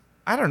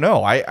don't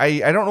know.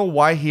 I don't know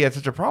why he had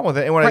such a problem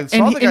with it. And when I Right,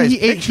 saw and the guy's he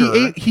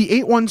picture, he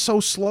ate one so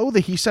slow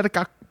that he said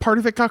part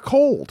of it got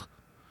cold.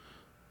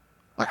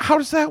 Like, how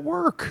does that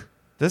work?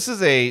 this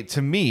is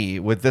to me,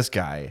 with this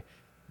guy,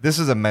 this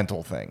is a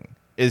mental thing.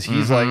 Is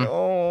he's like,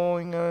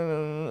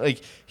 oh,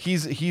 like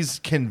he's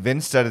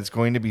convinced that it's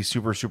going to be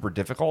super, super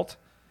difficult.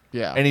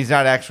 Yeah. And he's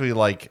not actually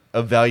like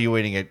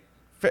evaluating it.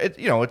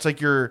 It's like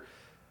you're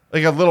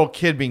like a little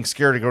kid being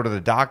scared to go to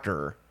the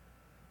doctor.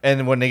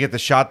 And when they get the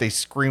shot, they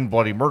scream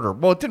bloody murder.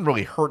 Well, it didn't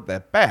really hurt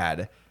that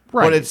bad.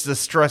 Right. But it's the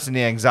stress and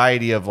the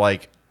anxiety of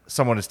like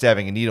someone is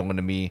stabbing a needle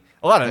into me.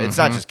 It's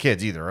not just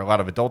kids either. A lot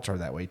of adults are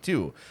that way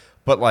too.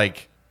 But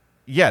like,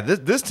 yeah,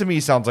 this to me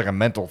sounds like a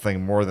mental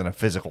thing more than a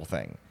physical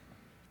thing.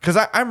 Because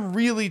I'm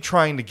really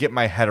trying to get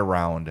my head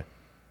around,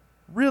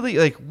 really,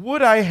 like,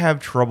 would I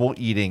have trouble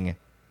eating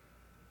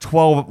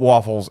 12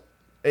 waffles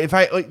if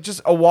I like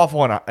just a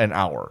waffle in an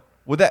hour?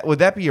 Would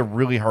that be a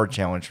really hard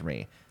challenge for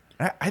me?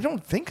 I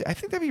think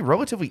that'd be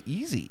relatively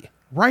easy.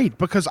 Right,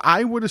 because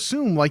I would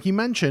assume, like you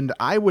mentioned,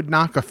 I would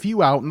knock a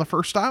few out in the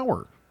first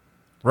hour.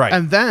 Right.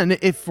 And then,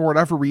 if for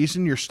whatever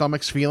reason your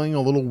stomach's feeling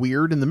a little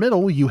weird in the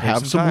middle, you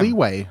have some time.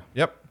 leeway.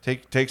 Yep.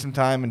 Take some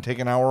time and take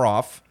an hour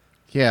off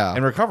Yeah.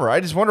 and recover. I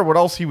just wonder what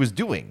else he was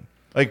doing.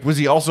 Like, was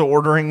he also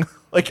ordering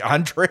like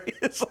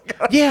entrees?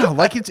 Yeah,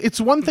 like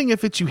it's one thing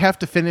if you have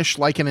to finish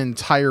like an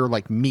entire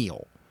like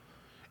meal.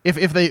 If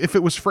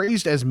it was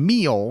phrased as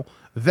meal,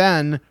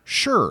 then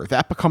sure,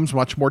 that becomes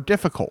much more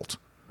difficult.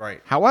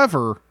 Right.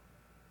 However,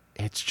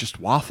 it's just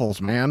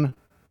waffles, man.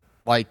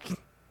 Like,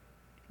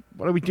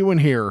 what are we doing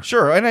here?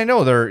 Sure, and I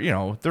know they're big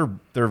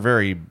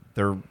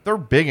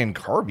and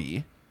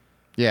carby.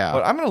 Yeah.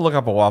 But I'm going to look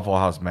up a Waffle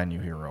House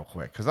menu here real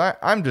quick because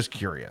I'm just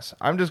curious.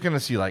 I'm just going to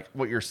see like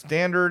what your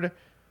standard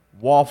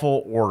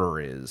waffle order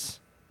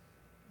is.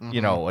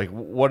 Like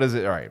what is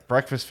it? All right,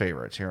 breakfast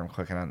favorites. Here, I'm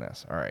clicking on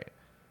this. All right.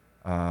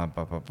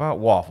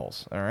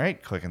 Waffles. All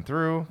right, clicking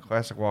through.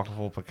 Classic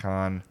waffle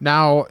pecan.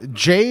 Now,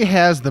 Jay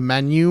has the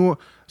menu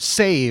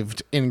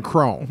saved in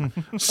Chrome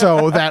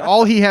so that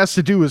all he has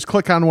to do is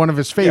click on one of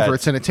his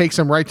favorites and it takes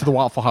him right to the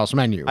Waffle House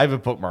menu. I have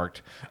it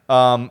bookmarked.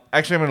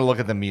 Actually, I'm going to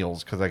look at the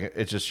meals because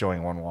it's just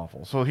showing one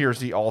waffle. So here's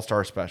the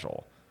All-Star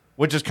Special,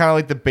 which is kind of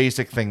like the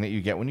basic thing that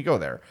you get when you go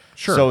there.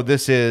 Sure. So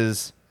this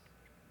is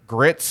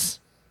grits,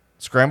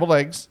 scrambled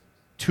eggs,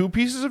 2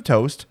 pieces of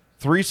toast,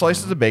 3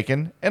 slices of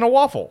bacon, and a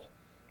waffle.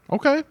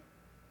 Okay.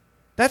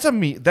 That's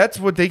that's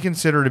what they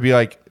consider to be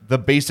like the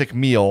basic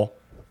meal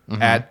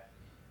at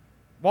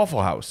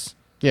Waffle House.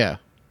 Yeah.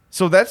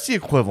 So that's the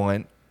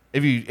equivalent.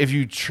 If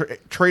you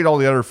trade all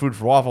the other food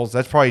for waffles,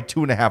 that's probably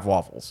 2.5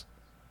 waffles.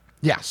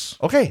 Yes.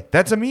 Okay,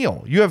 that's a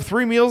meal. You have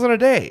 3 meals in a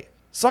day.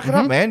 Suck it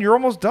up, man. You're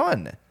almost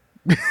done.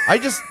 I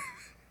don't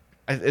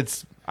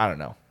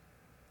know.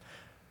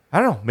 I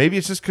don't know. Maybe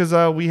it's just because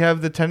we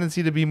have the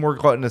tendency to be more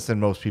gluttonous than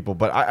most people.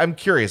 But I'm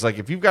curious. Like,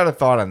 if you've got a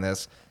thought on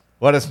this,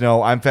 let us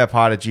know. I'm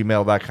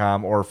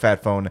fatpod@gmail.com or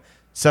fatphone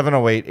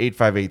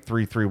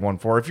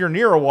 708-858-3314. If you're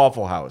near a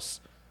Waffle House,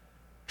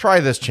 try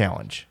this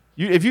challenge.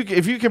 If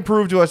you can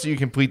prove to us that you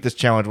complete this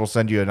challenge, we'll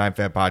send you a 9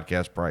 Fat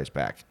Podcast prize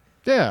back.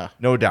 Yeah.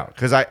 No doubt.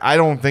 Because I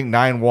don't think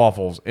 9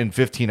 waffles in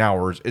 15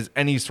 hours is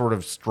any sort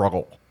of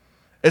struggle.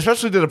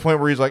 Especially to the point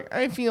where he's like,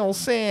 I feel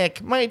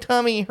sick. My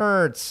tummy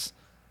hurts.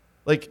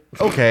 Like,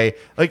 okay.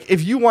 Like,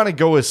 if you want to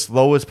go as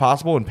slow as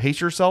possible and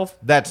pace yourself,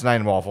 that's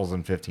 9 waffles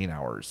in 15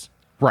 hours.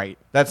 Right.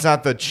 That's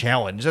not the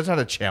challenge. That's not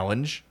a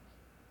challenge.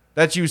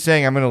 That's you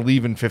saying I'm going to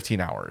leave in 15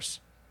 hours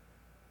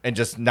and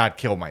just not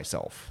kill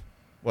myself.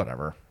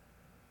 Whatever.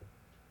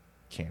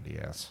 Candy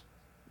ass.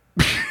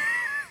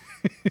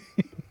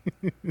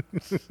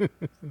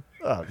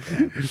 Oh,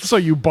 so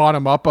you bought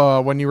him up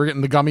when you were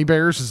getting the gummy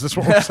bears? Is this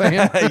what we're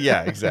saying?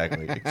 Yeah,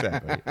 exactly.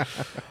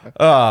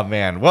 Oh,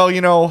 man. Well,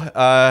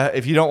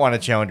 if you don't want to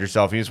challenge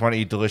yourself, you just want to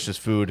eat delicious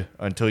food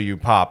until you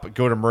pop,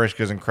 go to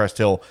Marishka's in Crest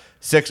Hill,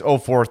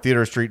 604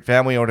 Theater Street,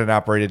 family owned and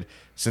operated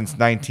since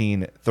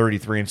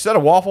 1933. Instead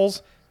of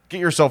waffles, get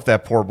yourself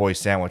that poor boy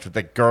sandwich with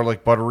that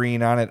garlic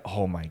butterine on it.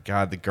 Oh, my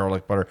God, the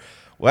garlic butter.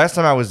 Last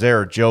time I was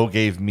there, Joe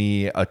gave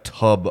me a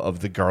tub of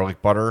the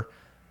garlic butter.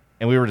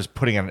 And we were just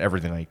putting on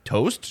everything, like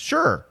toast,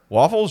 sure.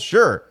 Waffles,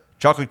 sure.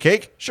 Chocolate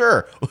cake,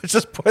 sure. Let's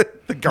just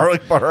put the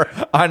garlic butter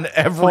on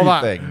everything. Hold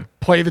on.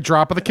 Play the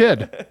drop of the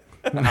kid.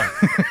 I'm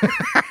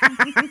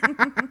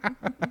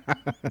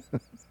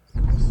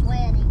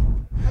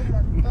sweating. I'm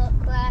a butt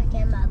crack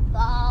and my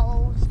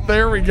balls.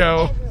 There we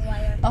go.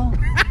 Everywhere. Oh,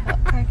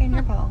 butt crack in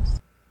your balls.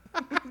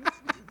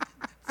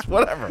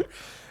 Whatever.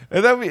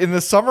 And in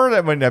the summer,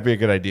 that might not be a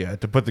good idea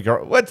to put the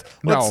garlic.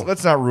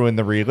 Let's not ruin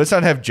the read. Let's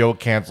not have Joe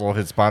cancel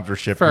his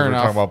sponsorship Fair because we're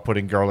enough. talking about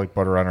putting garlic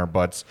butter on our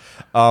butts.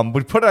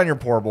 But put it on your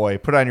poor boy.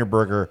 Put it on your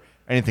burger.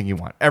 Anything you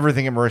want.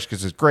 Everything at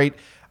Marishka's is great.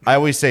 I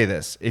always say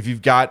this: if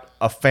you've got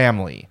a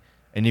family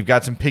and you've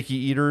got some picky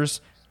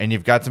eaters and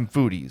you've got some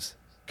foodies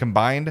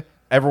combined,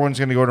 everyone's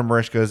going to go to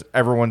Marishka's.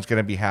 Everyone's going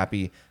to be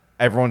happy.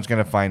 Everyone's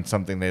going to find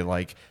something they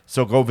like.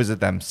 So go visit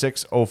them,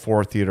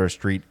 604 Theodore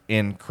Street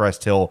in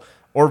Crest Hill,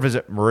 or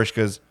visit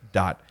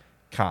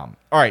marishkas.com.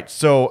 All right,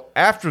 so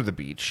after the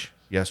beach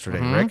yesterday,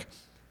 Rick,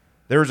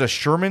 there was a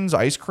Sherman's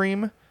ice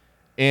cream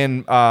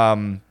in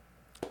Bridgman,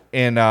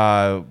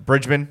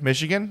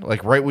 Michigan,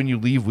 like right when you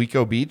leave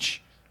Weco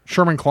Beach.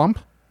 Sherman Clump?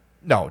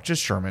 No,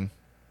 just Sherman.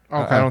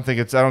 Okay. I don't think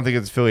it's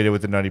affiliated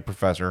with the Nutty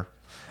Professor.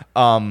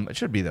 It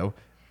should be though,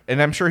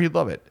 and I'm sure he'd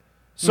love it.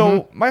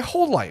 So my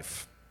whole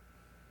life,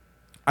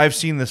 I've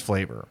seen this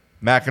flavor,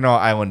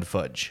 Mackinac Island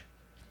fudge,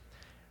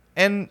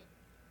 and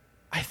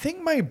I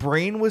think my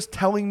brain was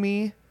telling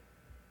me,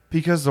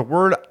 because the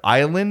word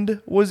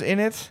island was in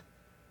it,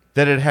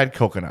 that it had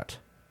coconut.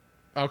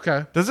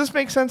 Okay. Does this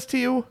make sense to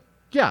you?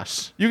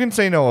 Yes. You can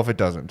say no if it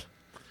doesn't.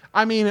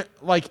 I mean,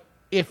 like,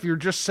 if you're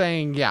just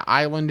saying,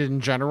 island in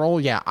general,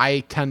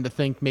 I tend to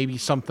think maybe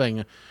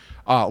something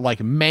like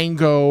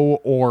mango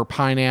or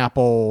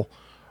pineapple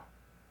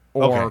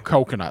or Okay.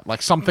 coconut,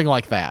 like something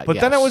like that.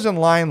 But then I was in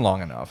line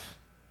long enough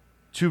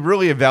to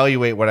really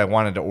evaluate what I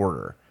wanted to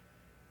order.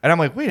 And I'm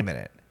like, wait a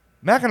minute.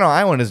 Mackinac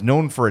Island is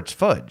known for its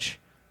fudge.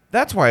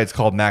 That's why it's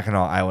called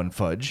Mackinac Island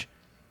fudge.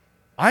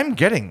 I'm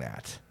getting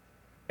that.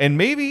 And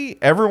maybe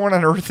everyone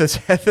on earth has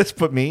had this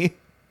but me.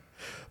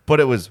 But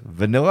it was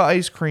vanilla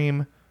ice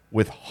cream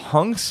with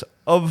hunks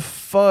of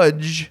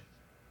fudge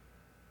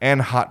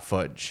and hot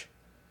fudge.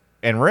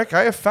 And Rick,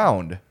 I have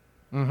found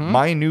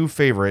my new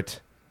favorite,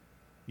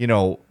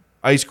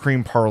 ice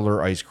cream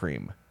parlor ice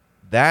cream.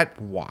 That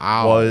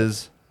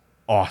was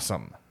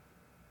awesome.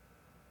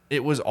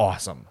 It was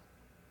awesome.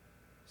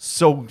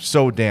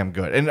 So damn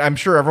good. And I'm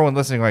sure everyone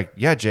listening like,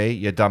 yeah, Jay,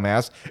 you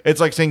dumbass. It's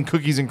like saying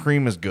cookies and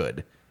cream is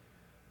good.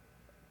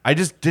 I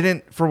just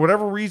didn't, for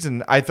whatever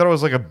reason, I thought it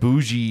was like a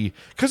bougie,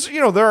 because,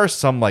 there are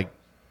some like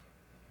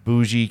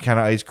bougie kind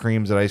of ice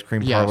creams at ice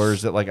cream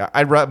parlors that like,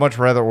 I'd much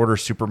rather order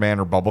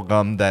Superman or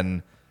bubblegum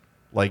than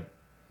like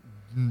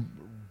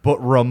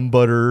rum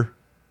butter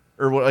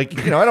or like,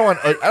 I don't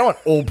want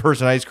old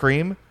person ice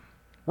cream.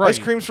 Right. Ice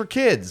cream's for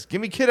kids. Give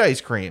me kid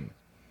ice cream.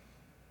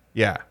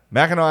 Yeah.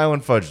 Mackinac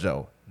Island fudge,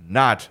 though.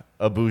 Not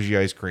a bougie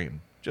ice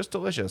cream. Just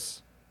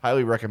delicious.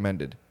 Highly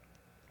recommended.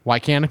 Why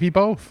can't it be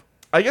both?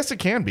 I guess it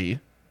can be.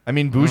 I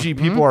mean, bougie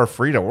people are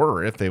free to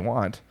order it if they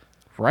want.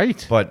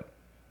 Right. But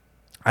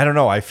I don't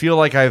know. I feel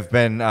like I've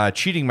been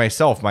cheating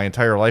myself my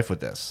entire life with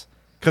this.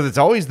 Because it's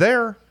always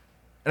there.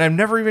 And I've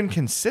never even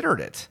considered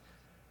it.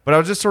 But I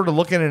was just sort of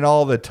looking at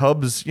all the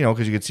tubs,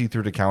 because you could see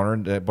through the counter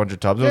and a bunch of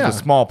tubs. It was a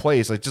small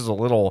place, like just a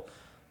little,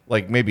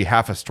 like maybe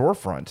half a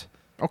storefront.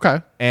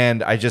 Okay.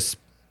 And I just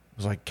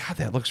was like, God,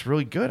 that looks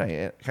really good.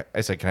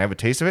 I said, can I have a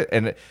taste of it?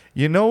 And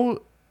you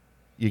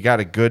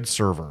got a good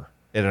server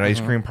at an ice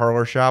cream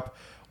parlor shop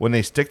when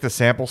they stick the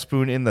sample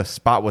spoon in the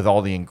spot with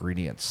all the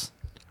ingredients.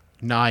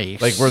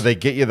 Nice. Like where they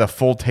get you the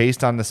full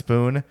taste on the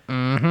spoon.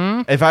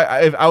 Mm-hmm. If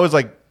I was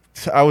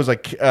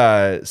like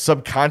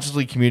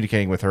subconsciously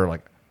communicating with her,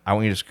 like, I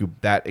want you to scoop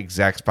that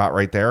exact spot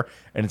right there,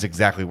 and it's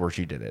exactly where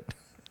she did it.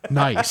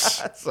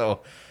 Nice.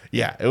 So,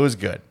 yeah, it was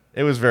good.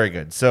 It was very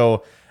good.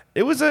 So,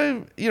 it was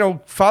a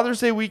Father's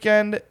Day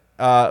weekend,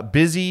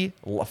 busy,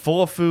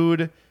 full of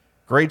food,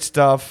 great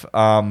stuff.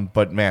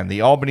 But man,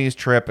 the Albany's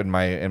trip and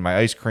my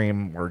ice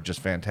cream were just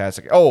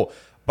fantastic. Oh,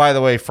 by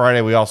the way,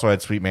 Friday we also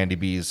had Sweet Mandy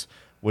B's,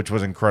 which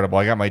was incredible.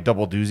 I got my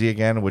double doozy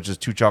again, which is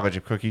 2 chocolate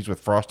chip cookies with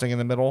frosting in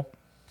the middle.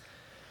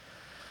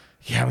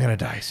 Yeah, I'm gonna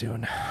die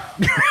soon.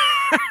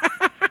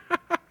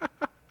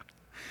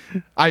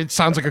 It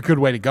sounds like a good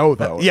way to go,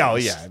 though. Yeah,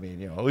 I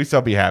mean, at least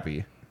I'll be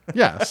happy.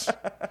 Yes.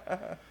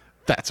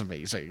 That's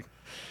amazing.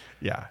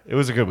 Yeah, it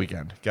was a good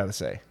weekend, gotta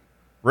say.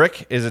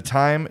 Rick, is it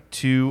time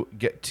to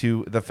get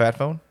to the fat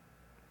phone?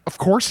 Of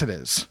course it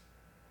is.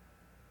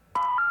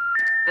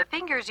 The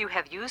fingers you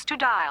have used to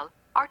dial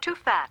are too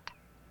fat.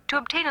 To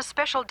obtain a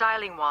special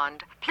dialing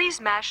wand,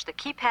 please mash the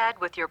keypad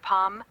with your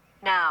palm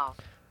now.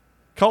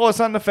 Call us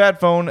on the fat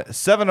phone,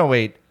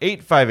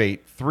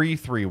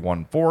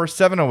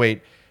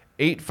 708-858-3314,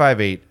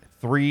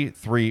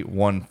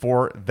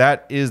 708-858-3314.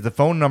 That is the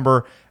phone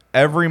number.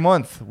 Every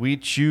month, we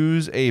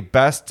choose a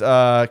best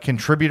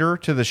contributor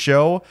to the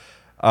show.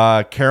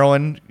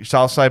 Carolyn,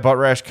 Southside Butt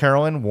Rash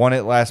Carolyn, won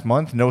it last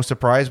month. No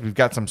surprise. We've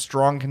got some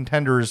strong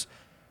contenders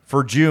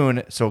for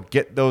June, so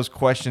get those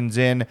questions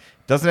in.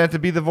 Doesn't have to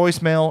be the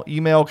voicemail.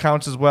 Email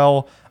counts as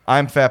well.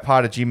 I'm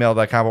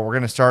fatpod@gmail.com, but we're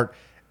going to start,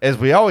 as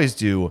we always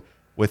do,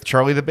 with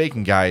Charlie the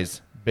Bacon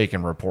Guy's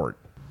Bacon Report.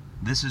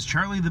 This is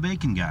Charlie the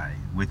Bacon Guy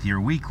with your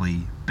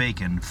weekly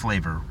bacon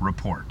flavor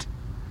report.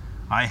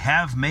 I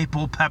have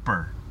maple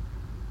pepper.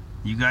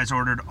 You guys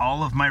ordered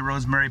all of my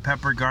rosemary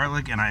pepper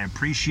garlic, and I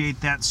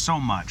appreciate that so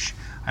much.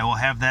 I will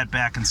have that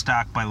back in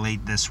stock by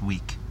late this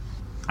week.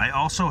 I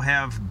also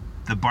have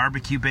the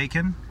barbecue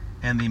bacon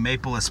and the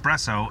maple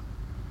espresso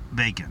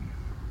bacon.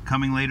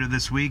 Coming later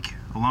this week,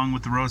 along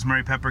with the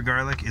rosemary pepper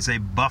garlic, is a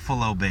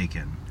buffalo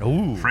bacon.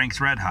 Ooh.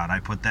 Frank's Red Hot. I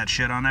put that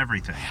shit on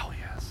everything. Hell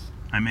yes.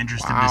 I'm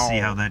interested Wow. to see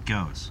how that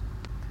goes.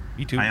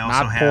 Me too. I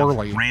also Not have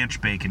poorly. ranch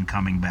bacon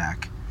coming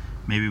back.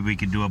 Maybe we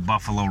could do a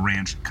buffalo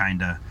ranch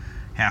kind of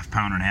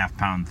half-pound and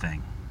half-pound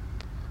thing.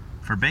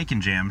 For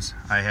bacon jams,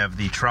 I have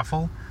the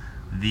truffle,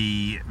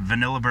 the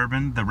vanilla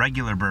bourbon, the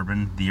regular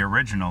bourbon, the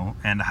original,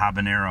 and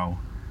habanero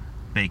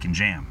bacon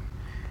jam.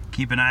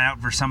 Keep an eye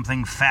out for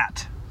something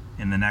fat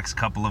in the next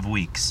couple of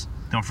weeks.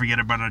 Don't forget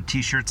about our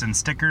t-shirts and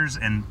stickers,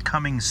 and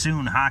coming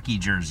soon, hockey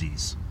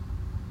jerseys.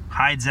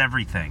 Hides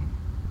everything.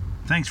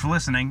 Thanks for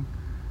listening.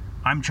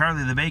 I'm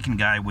Charlie the Bacon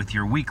Guy with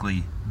your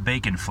weekly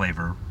bacon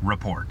flavor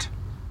report.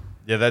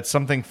 Yeah, that's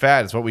something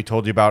fat. It's what we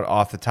told you about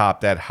off the top.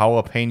 That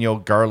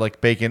jalapeno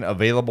garlic bacon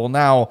available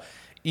now.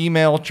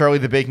 Email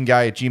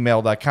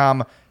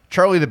charliethebaconguy@gmail.com.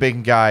 Charlie the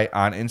Bacon Guy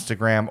on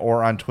Instagram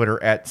or on Twitter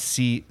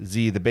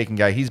 @CZ the Bacon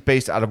Guy. He's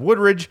based out of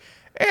Woodridge,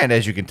 and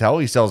as you can tell,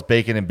 he sells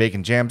bacon and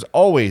bacon jams.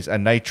 Always a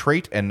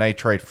nitrate and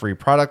nitrite-free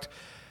product.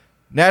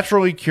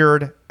 Naturally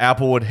cured,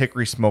 applewood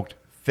hickory smoked,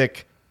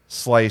 thick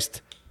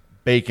sliced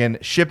bacon.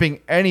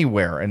 Shipping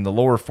anywhere in the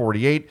lower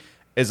 48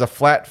 is a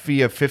flat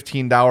fee of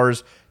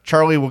 $15.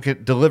 Charlie will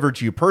get delivered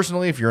to you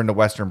personally if you're in the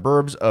western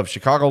burbs of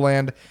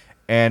Chicagoland,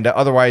 and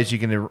otherwise you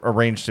can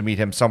arrange to meet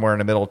him somewhere in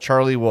the middle.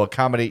 Charlie will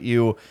accommodate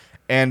you,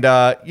 and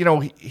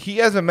he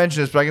hasn't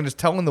mentioned this, but I can just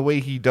tell him the way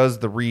he does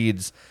the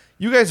reads.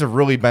 You guys have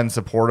really been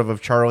supportive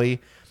of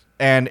Charlie,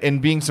 and in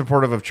being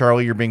supportive of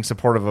Charlie, you're being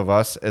supportive of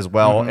us as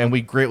well, and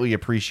we greatly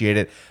appreciate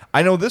it.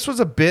 I know this was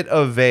a bit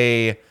of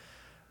a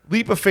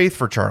leap of faith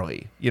for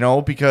Charlie,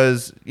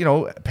 because,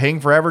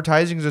 paying for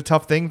advertising is a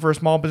tough thing for a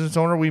small business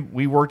owner.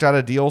 We worked out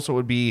a deal so it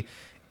would be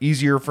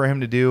easier for him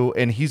to do,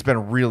 and he's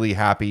been really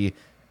happy.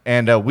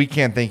 And we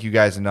can't thank you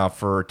guys enough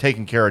for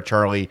taking care of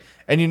Charlie.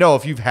 And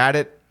if you've had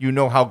it, you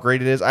know how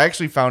great it is. I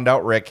actually found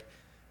out, Rick,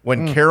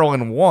 when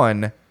Carolyn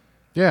won,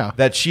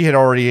 that she had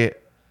already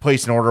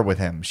placed an order with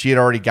him. She had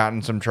already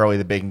gotten some Charlie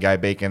the Bacon Guy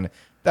bacon.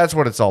 That's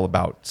what it's all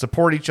about.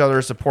 Support each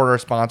other, support our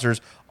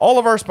sponsors. All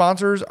of our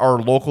sponsors are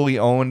locally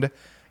owned.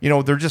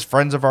 They're just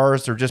friends of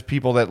ours. They're just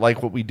people that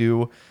like what we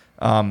do.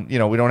 We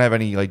don't have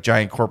any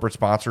giant corporate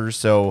sponsors.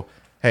 So,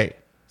 hey,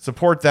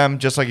 support them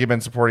just like you've been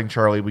supporting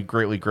Charlie. We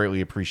greatly,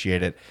 greatly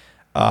appreciate it.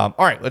 All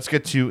right, let's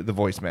get to the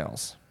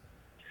voicemails.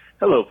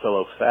 Hello,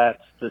 fellow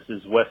fats. This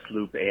is West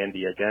Loop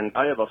Andy again.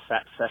 I have a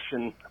fat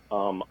session.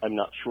 I'm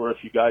not sure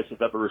if you guys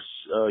have ever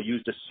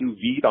used a sous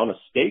vide on a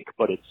steak,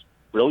 but it's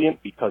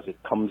brilliant because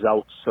it comes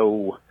out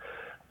so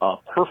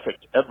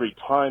perfect every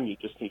time. You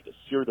just need to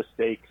sear the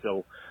steak.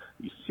 So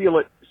you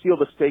seal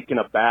the steak in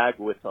a bag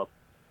with a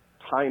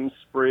thyme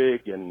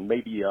sprig and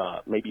maybe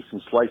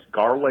some sliced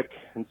garlic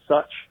and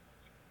such.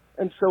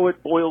 And so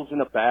it boils in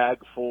a bag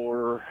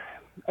for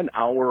an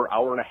hour,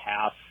 hour and a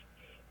half,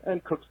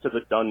 and cooks to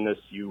the doneness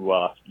you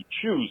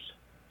choose.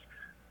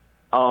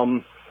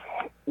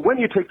 When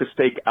you take the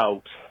steak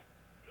out,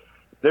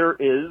 there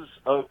is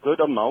a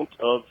good amount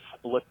of,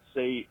 let's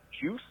say,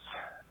 juice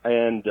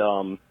and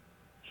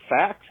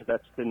fat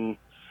that's been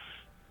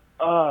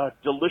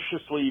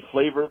deliciously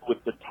flavored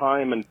with the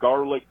thyme and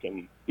garlic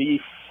and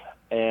beef.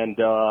 And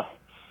the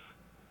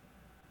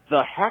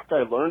hack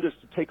I learned is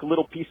to take a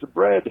little piece of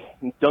bread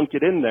and dunk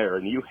it in there,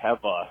 and you have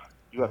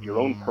your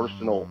own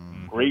personal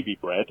gravy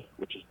bread,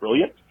 which is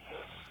brilliant.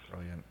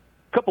 Brilliant.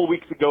 A couple of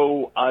weeks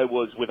ago, I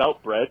was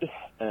without bread,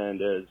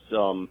 and as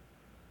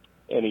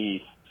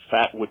any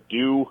fat would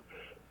do,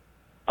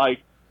 I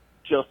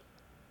just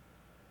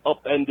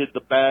upended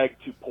the bag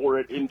to pour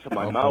it into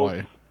my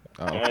mouth,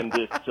 and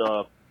it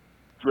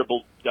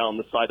dribbled down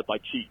the side of my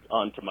cheek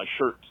onto my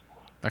shirt.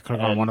 That could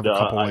have gone one of a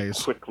couple ways.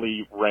 I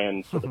quickly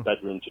ran to the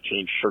bedroom to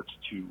change shirts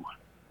to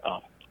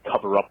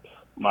cover up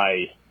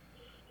my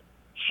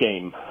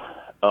shame.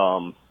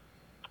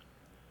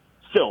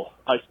 Still,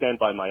 I stand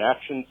by my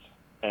actions,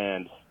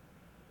 and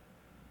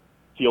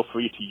feel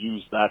free to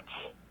use that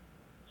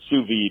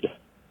sous vide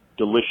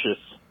delicious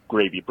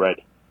gravy bread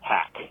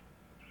hack.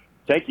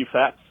 Thank you,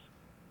 Fats.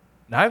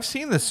 Now, I've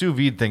seen the sous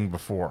vide thing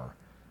before,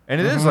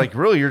 and it is like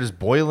really you're just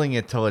boiling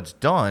it till it's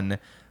done.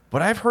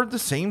 But I've heard the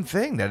same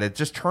thing, that it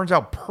just turns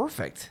out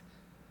perfect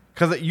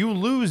because you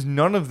lose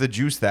none of the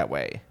juice that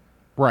way.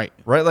 Right.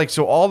 Right. Like,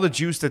 so all the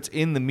juice that's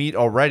in the meat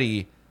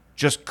already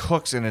just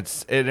cooks and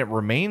it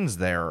remains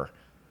there.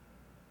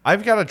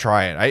 I've got to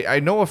try it. I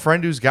know a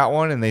friend who's got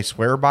one and they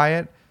swear by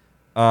it.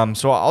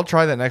 So I'll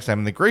try that next time.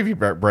 And the gravy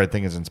bread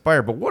thing is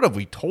inspired. But what have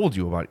we told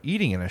you about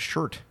eating in a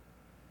shirt?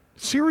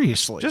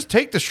 Seriously. Just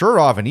take the shirt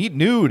off and eat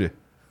nude.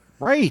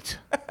 Right.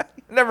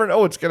 You never know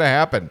what's going to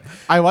happen.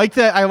 I like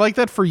that. I like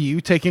that for you,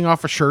 taking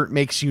off a shirt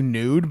makes you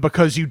nude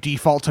because you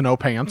default to no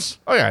pants.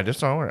 Oh, yeah. I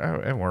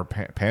wear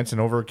pants in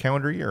over a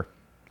calendar year.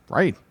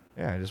 Right.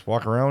 Yeah. I just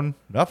walk around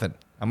nothing.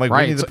 I'm like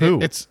Winnie the Pooh.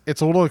 It's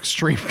a little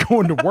extreme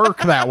going to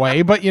work that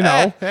way, but you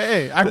know,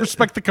 hey, I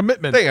respect the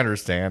commitment. They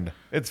understand.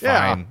 It's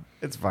fine.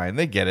 It's fine.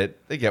 They get it.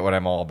 They get what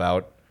I'm all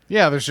about.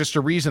 Yeah, there's just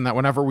a reason that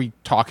whenever we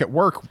talk at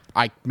work,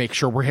 I make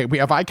sure we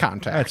have eye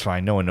contact. That's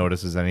fine. No one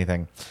notices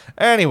anything.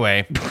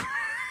 Anyway.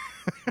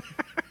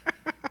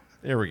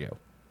 There we go.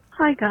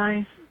 Hi,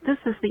 guys. This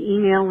is the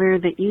emailer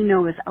that you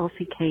know as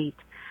Elsie Kate.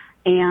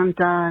 And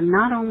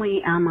not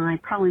only am I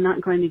probably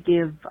not going to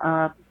give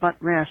Butt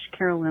Rash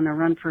Carolyn a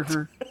run for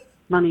her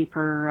money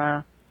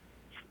for,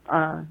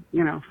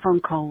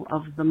 phone call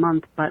of the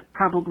month, but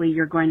probably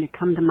you're going to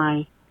come to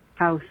my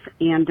house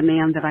and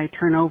demand that I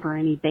turn over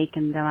any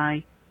bacon that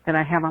I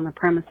have on the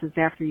premises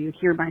after you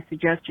hear my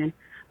suggestion.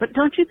 But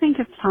don't you think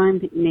it's time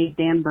that you made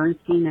Dan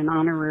Bernstein an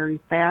honorary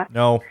fat?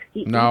 No.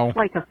 He eats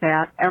like a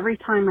fat. Every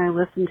time I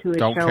listen to his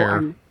show,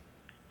 I'm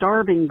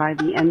starving by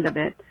the end of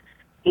it.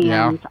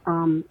 And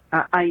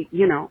I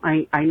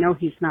know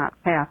he's not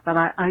fat, but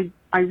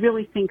I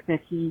really think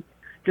that he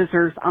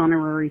deserves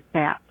honorary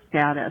fat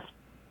status.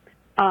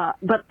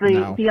 But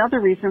the other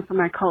reason for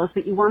my call is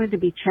that you wanted to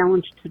be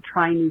challenged to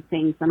try new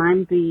things, and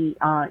I'm the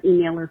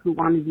emailer who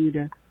wanted you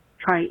to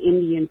try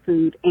Indian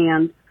food.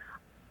 And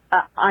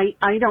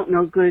I don't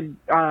know good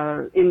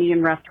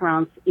Indian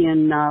restaurants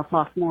in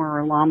Flossmoor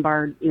or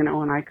Lombard,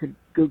 and I could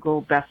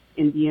Google best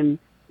Indian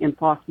in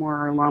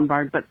Flossmoor or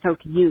Lombard, but so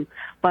can you.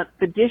 But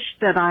the dish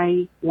that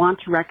I want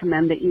to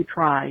recommend that you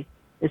try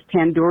is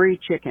tandoori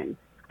chicken.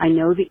 I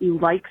know that you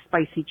like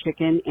spicy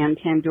chicken, and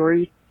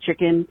tandoori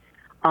chicken,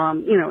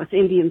 it's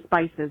Indian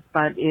spices,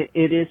 but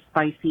it is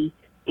spicy.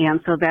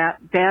 And so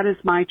that is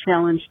my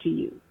challenge to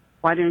you.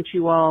 Why don't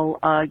you all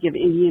give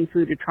Indian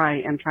food a try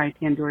and try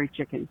tandoori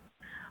chicken?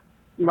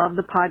 Love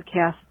the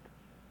podcast.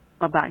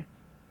 Bye-bye.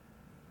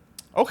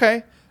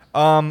 Okay.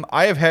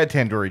 I have had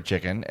tandoori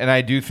chicken, and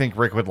I do think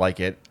Rick would like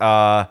it.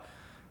 You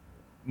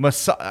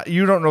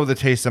don't know the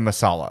taste of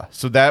masala,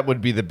 so that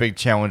would be the big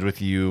challenge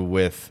with you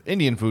with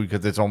Indian food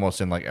because it's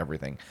almost in like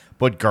everything.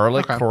 But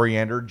garlic,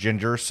 coriander,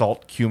 ginger,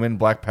 salt, cumin,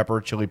 black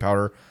pepper, chili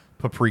powder,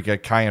 paprika,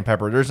 cayenne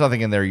pepper. There's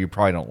nothing in there you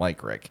probably don't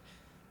like, Rick.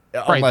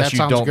 Right, unless that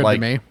sounds good to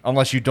me.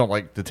 Unless you don't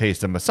like the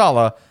taste of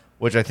masala,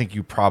 which I think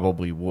you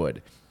probably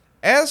would.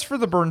 As for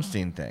the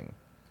Bernstein thing,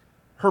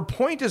 her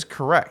point is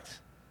correct.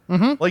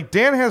 Mm-hmm. Like,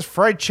 Dan has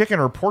fried chicken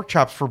or pork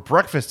chops for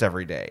breakfast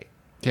every day.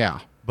 Yeah.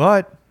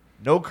 But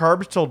no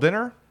carbs till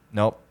dinner?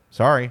 Nope.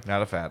 Sorry,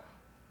 not a fat.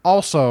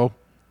 Also,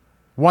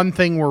 one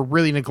thing we're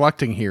really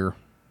neglecting here,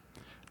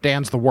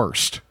 Dan's the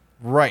worst.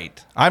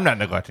 Right. I'm not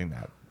neglecting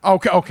that.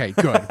 Okay,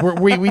 good.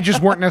 we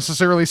just weren't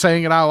necessarily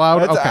saying it out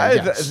loud.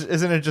 Yes.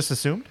 Isn't it just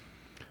assumed?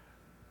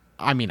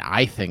 I mean,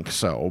 I think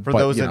so. For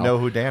those that know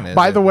who Dan is.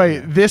 By the way,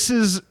 this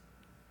is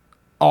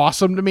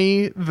awesome to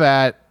me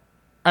that,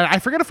 and I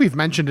forget if we've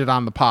mentioned it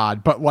on the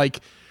pod, but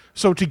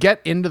so to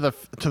get into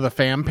the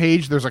fan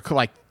page, there's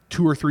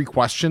 2 or 3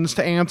 questions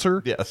to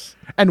answer. Yes.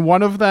 And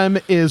one of them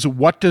is,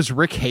 what does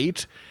Rick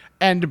hate?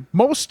 And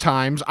most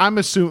times I'm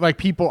assuming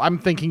people are going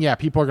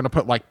to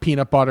put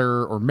peanut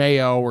butter or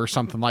mayo or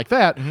something like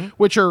that,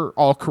 which are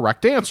all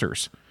correct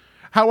answers.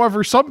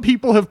 However, some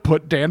people have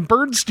put Dan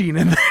Bernstein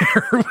in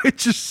there,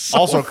 which is so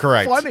also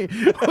correct. Funny,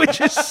 which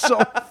is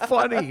so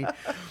funny.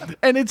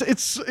 And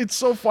it's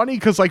so funny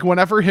because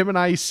whenever him and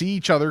I see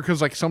each other,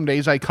 because some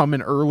days I come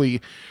in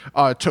early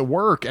to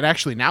work, and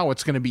actually now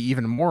it's going to be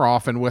even more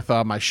often with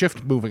my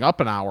shift moving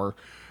up an hour.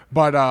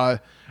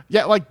 But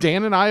yeah, like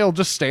Dan and I will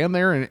just stand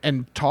there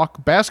and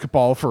talk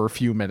basketball for a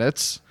few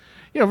minutes.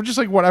 Just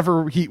like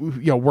whatever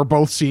we're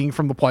both seeing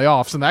from the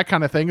playoffs and that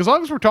kind of thing. As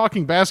long as we're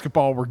talking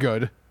basketball, we're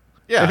good.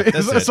 Yeah,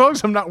 as long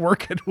as I'm not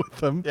working with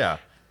them. Yeah.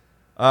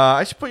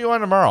 I should put you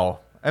on tomorrow.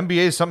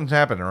 NBA, something's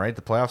happening, right?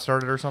 The playoffs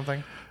started or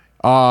something?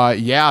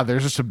 Yeah,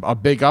 there's just a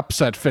big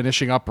upset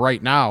finishing up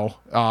right now.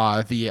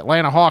 The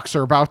Atlanta Hawks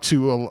are about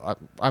to,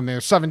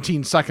 there's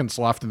 17 seconds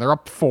left, and they're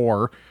up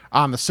 4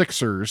 on the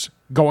Sixers,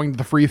 going to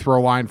the free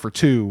throw line for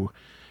 2.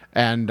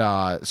 And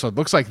so it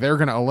looks like they're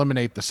going to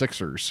eliminate the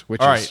Sixers,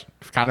 which is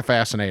kind of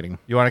fascinating.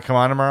 You want to come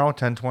on tomorrow,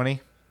 10:20?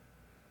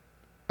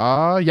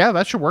 Yeah,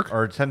 that should work.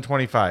 Or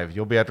 10:25.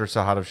 You'll be after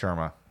Sahadev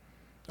Sharma.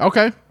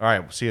 Okay. All right,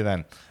 we'll see you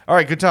then. All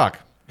right, good talk.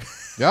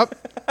 Yep.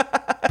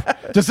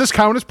 Does this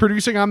count as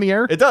producing on the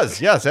air? It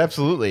does. Yes,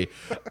 absolutely.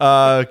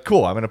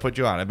 Cool. I'm going to put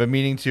you on. I've been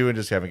meaning to and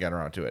just haven't gotten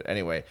around to it.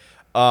 Anyway,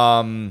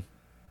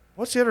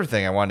 what's the other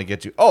thing I wanted to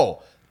get to?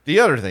 Oh, the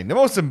other thing. The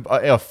most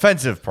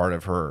offensive part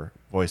of her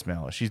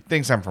voicemail. She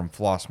thinks I'm from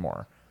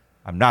Flossmoor.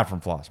 I'm not from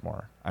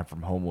Flossmoor. I'm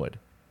from Homewood.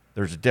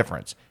 There's a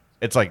difference.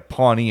 It's like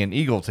Pawnee and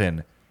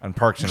Eagleton on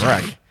Parks and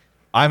Rec.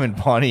 I'm in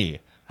Pawnee.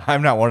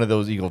 I'm not one of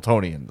those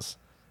Eagletonians.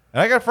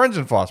 And I got friends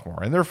in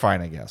Flossmoor, and they're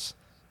fine, I guess.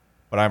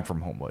 But I'm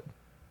from Homewood.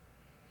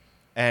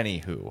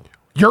 Anywho.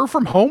 You're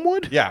from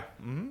Homewood? Yeah.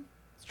 Mm-hmm.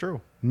 It's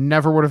true.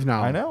 Never would have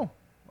known.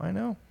 I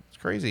know. It's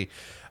crazy.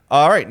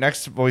 All right,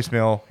 next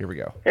voicemail. Here we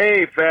go.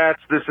 Hey, Fats.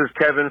 This is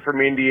Kevin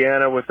from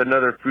Indiana with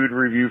another food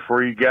review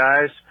for you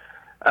guys.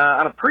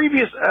 On a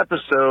previous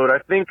episode, I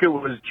think it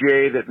was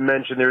Jay that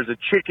mentioned there's a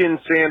chicken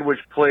sandwich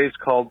place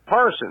called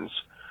Parsons,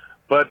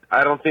 but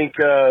I don't think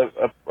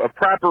a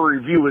proper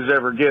review was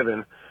ever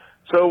given.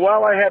 So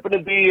while I happen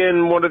to be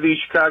in one of these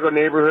Chicago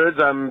neighborhoods,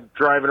 I'm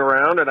driving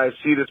around and I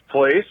see this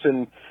place,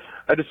 and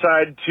I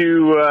decide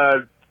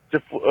to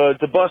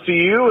bust a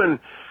U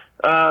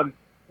and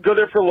go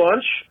there for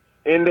lunch.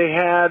 And they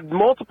had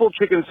multiple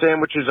chicken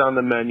sandwiches on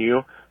the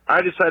menu.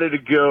 I decided to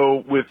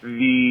go with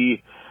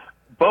the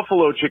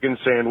buffalo chicken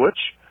sandwich,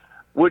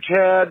 which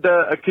had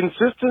a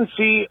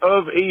consistency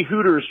of a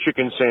Hooters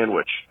chicken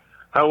sandwich.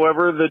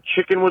 However,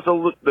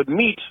 the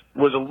meat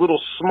was a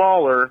little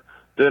smaller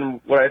than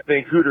what I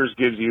think Hooters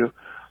gives you.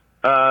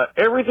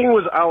 Everything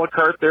was a la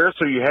carte there,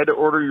 so you had to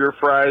order your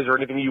fries or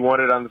anything you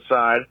wanted on the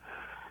side.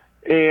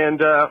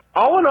 And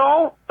all in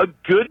all, a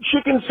good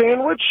chicken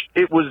sandwich.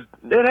 It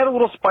had a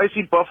little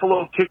spicy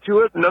buffalo kick to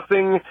it.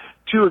 Nothing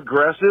too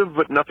aggressive,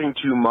 but nothing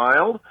too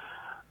mild.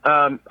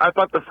 I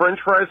thought the French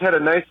fries had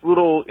a nice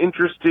little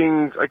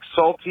interesting, like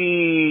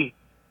salty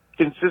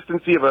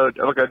consistency of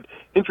an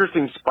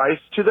interesting spice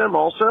to them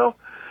also.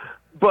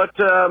 But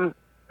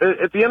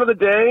at the end of the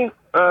day,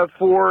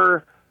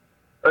 for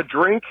a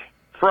drink,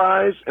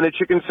 fries, and a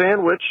chicken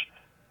sandwich,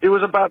 it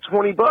was about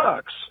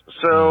 $20.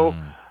 So.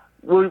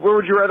 Where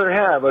would you rather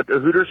have, a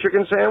Hooters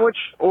chicken sandwich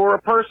or a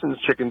Parsons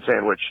chicken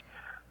sandwich?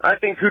 I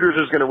think Hooters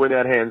is going to win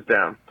that hands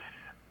down.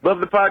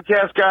 Love the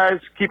podcast, guys.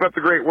 Keep up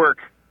the great work.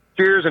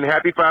 Cheers, and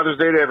happy Father's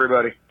Day to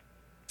everybody.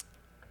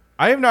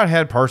 I have not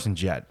had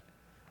Parsons yet.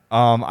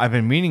 I've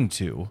been meaning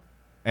to,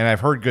 and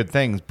I've heard good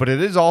things, but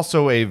it is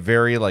also a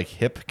very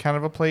hip kind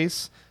of a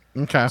place.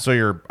 Okay.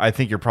 So I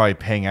think you're probably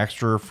paying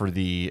extra for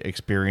the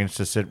experience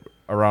to sit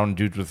around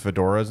dudes with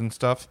fedoras and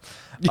stuff.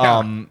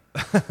 Yeah.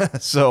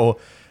 So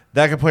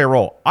that could play a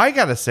role. I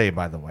got to say,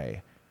 by the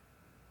way,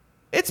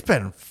 it's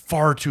been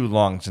far too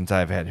long since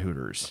I've had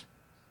Hooters.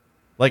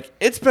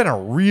 It's been a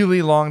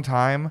really long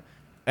time,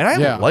 and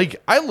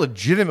I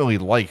legitimately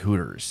like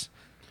Hooters.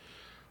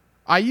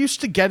 I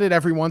used to get it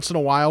every once in a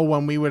while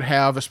when we would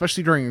have,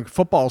 especially during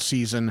football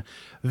season,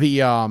 the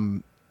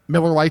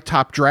Miller Lite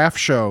Top draft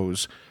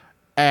shows.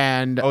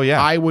 And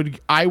I would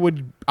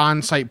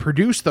on-site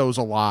produce those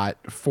a lot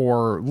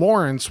for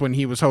Lawrence when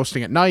he was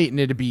hosting at night, and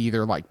it'd be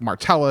either like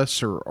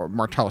Martellus or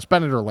Martellus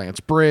Bennett or Lance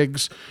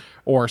Briggs,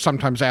 or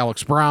sometimes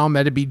Alex Brown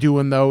that'd be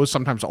doing those,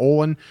 sometimes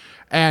Olin.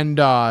 And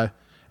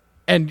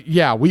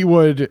yeah, we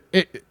would,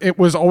 it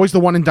was always the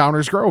one in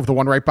Downers Grove, the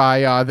one right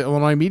by the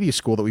Illinois Media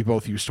School that we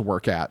both used to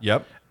work at.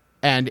 Yep.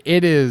 And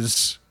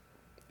it's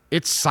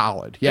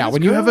solid. Yeah,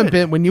 when you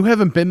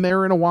haven't been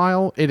there in a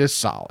while, it is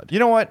solid. You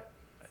know what?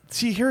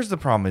 See, here's the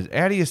problem: is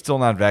Addie is still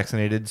not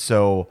vaccinated,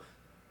 so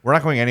we're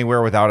not going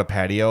anywhere without a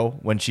patio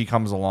when she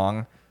comes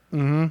along.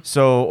 Mm-hmm.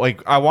 So,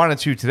 I wanted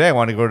to today. I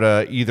wanted to go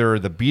to either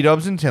the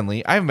B-Dubs in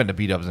Tinley. I haven't been to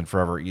B-Dubs in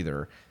forever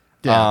either.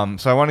 Yeah.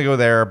 So I want to go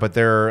there, but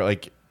they're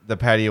the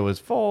patio was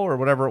full or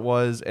whatever it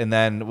was, and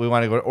then we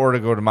want to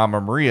go to Mama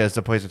Maria's,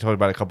 the place I told you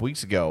about a couple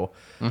weeks ago.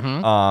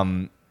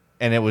 Mm-hmm.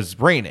 And it was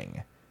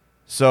raining,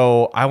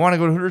 so I want to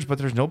go to Hooters, but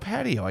there's no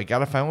patio. I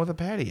gotta find one with a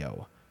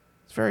patio.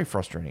 It's very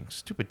frustrating.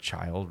 Stupid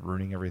child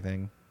ruining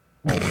everything.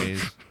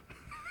 Always.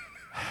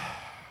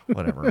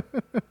 Whatever.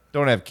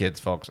 Don't have kids,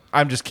 folks.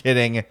 I'm just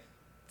kidding.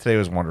 Today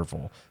was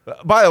wonderful.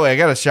 By the way, I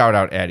got to shout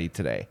out Addie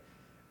today.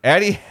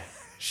 Addie,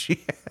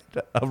 she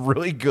had a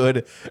really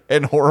good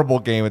and horrible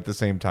game at the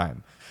same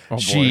time. Oh,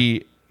 boy.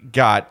 She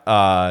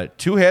got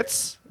 2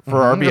 hits for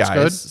RBIs. That's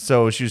good.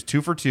 So she was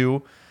 2 for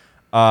 2.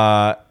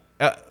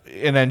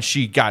 And then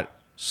she got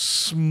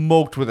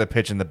smoked with a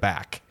pitch in the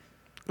back.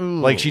 Ooh.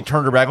 Like she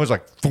turned her back and was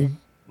like, boom,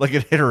 like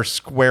it hit her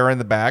square in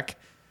the back.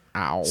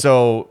 Ow.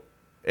 So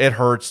it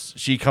hurts.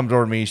 She comes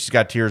over to me. She's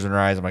got tears in her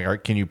eyes. I'm like, all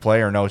right, can you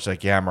play or no? She's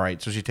like, yeah, I'm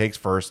right. So she takes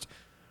first.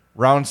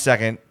 Round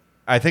second.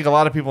 I think a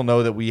lot of people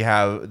know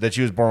that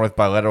she was born with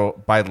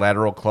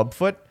bilateral club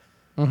foot.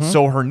 Mm-hmm.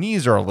 So her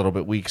knees are a little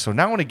bit weak. So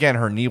now and again,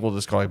 her knee will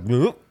just go like,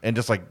 bloop, and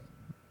just like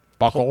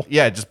buckle.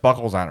 Yeah, it just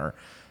buckles on her.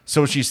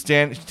 So she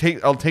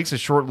takes a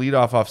short lead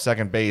off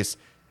second base,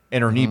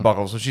 and her knee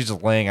buckles. So she's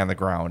just laying on the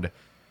ground,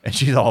 and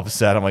she's all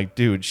upset. I'm like,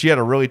 dude, she had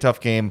a really tough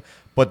game.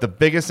 But the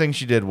biggest thing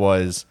she did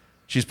was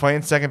she's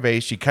playing second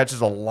base. She catches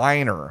a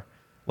liner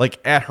like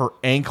at her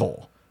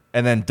ankle,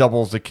 and then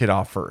doubles the kid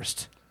off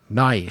first.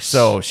 Nice.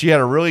 So she had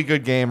a really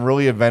good game,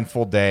 really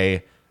eventful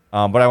day.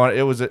 But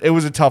it was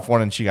a tough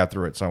one, and she got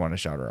through it. So I want to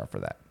shout her out for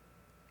that.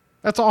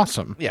 That's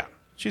awesome. Yeah,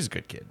 she's a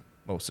good kid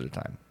most of the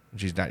time.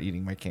 She's not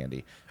eating my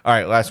candy. All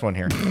right, last one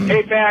here.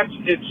 Hey, Pats,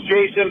 it's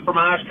Jason from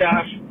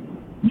Oshkosh.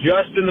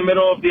 Just in the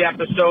middle of the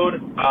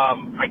episode.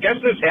 I guess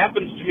this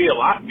happens to me a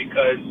lot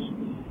because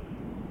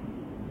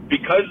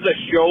the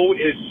show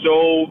is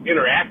so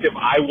interactive.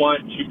 I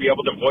want to be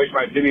able to voice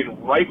my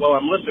opinion right while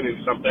I'm listening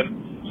to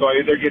something. So I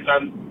either get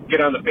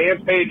on the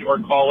fans page or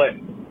call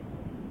in.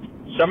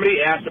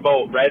 Somebody asked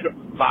about Red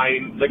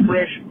Vine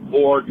licorice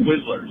or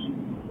Twizzlers.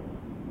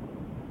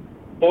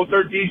 Both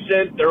are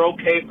decent. They're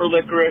okay for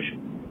licorice.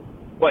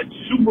 But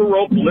Super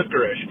Rope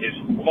licorice is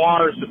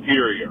far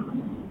superior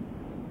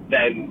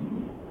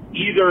than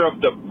either of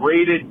the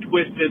braided,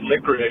 twisted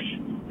licorice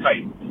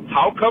type.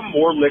 How come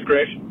more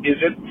licorice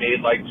isn't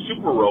made like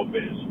Super Rope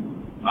is?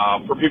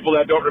 For people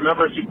that don't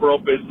remember, Super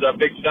Rope is the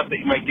big stuff that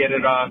you might get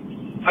at a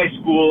high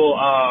school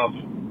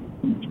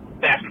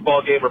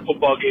basketball game or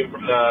football game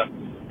from the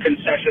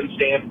concession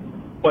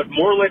stand. But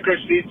more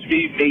licorice needs to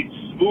be made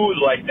smooth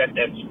like that.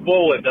 That's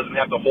full and doesn't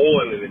have the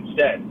hole in it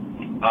instead.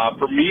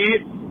 For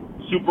me,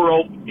 Super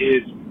Rope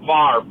is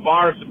far,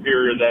 far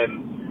superior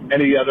than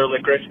any other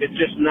licorice. It's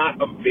just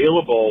not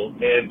available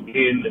and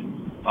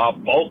in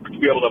bulk to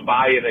be able to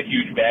buy in a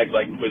huge bag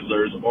like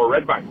Twizzlers or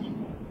Red Vines.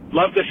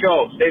 Love the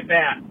show. Stay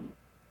fat.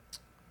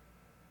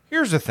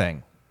 Here's the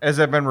thing. As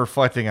I've been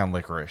reflecting on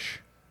licorice,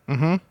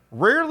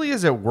 rarely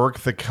is it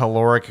worth the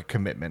caloric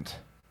commitment.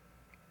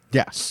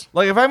 Yes.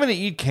 Like if I'm going to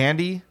eat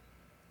candy,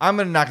 I'm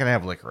not going to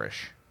have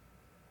licorice.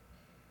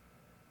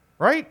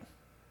 Right?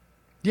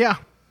 Yeah.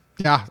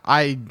 Yeah.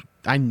 I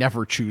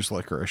never choose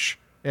licorice.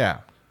 Yeah.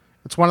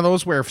 It's one of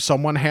those where if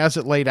someone has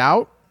it laid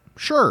out,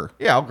 sure.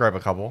 Yeah, I'll grab a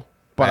couple.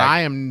 But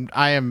I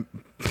am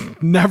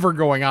never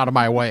going out of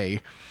my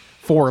way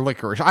for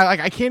licorice.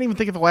 I can't even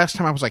think of the last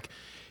time I was like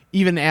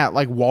even at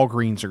like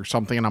Walgreens or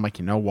something and I'm like,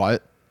 you know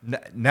what?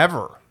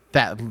 Never.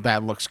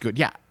 That looks good.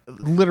 Yeah.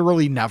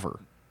 Literally never.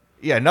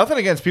 Yeah, nothing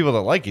against people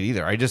that like it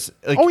either. I just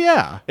like, oh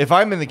yeah. If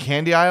I'm in the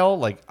candy aisle,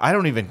 like I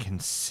don't even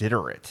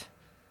consider it.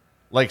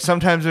 Like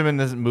sometimes I'm in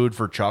the mood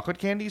for chocolate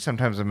candy,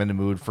 sometimes I'm in the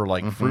mood for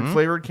like fruit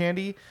flavored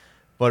candy,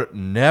 but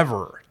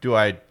never do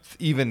I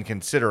even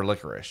consider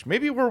licorice.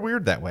 Maybe we're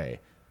weird that way.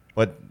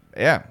 But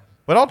yeah.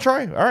 But I'll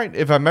try. All right.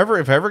 If I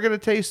ever get a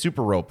taste,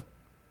 Super Rope.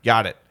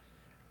 Got it.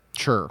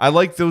 Sure. I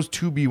like those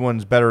 2B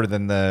ones better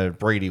than the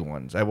Brady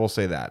ones. I will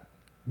say that.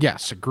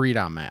 Yes, agreed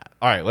on that.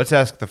 All right, let's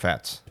ask the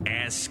Fats.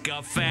 Ask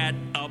a fat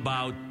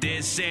about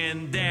this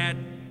and that.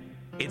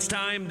 It's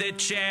time to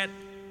chat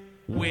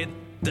with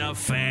the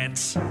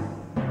Fats.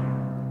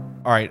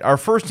 All right, our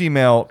first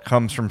email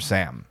comes from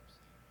Sam.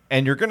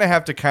 And you're going to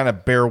have to kind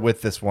of bear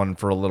with this one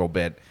for a little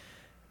bit.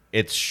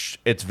 It's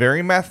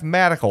very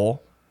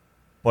mathematical,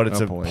 but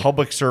it's a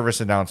public service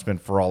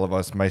announcement for all of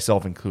us,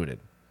 myself included.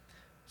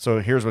 So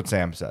here's what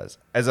Sam says.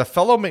 As a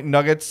fellow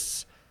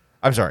McDonald's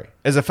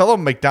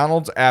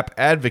app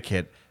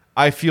advocate,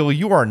 I feel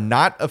you are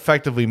not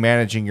effectively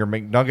managing your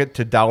McNugget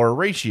to dollar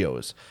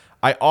ratios.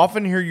 I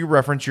often hear you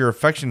reference your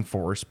affection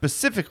for,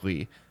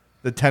 specifically,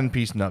 the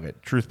 10-piece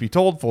nugget. Truth be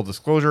told, full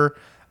disclosure,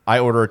 I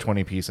order a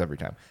 20-piece every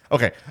time.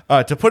 Okay,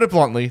 to put it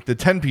bluntly, the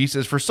 10-piece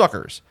is for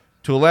suckers.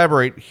 To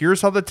elaborate,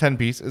 here's how the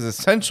 10-piece is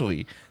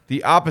essentially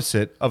the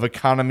opposite of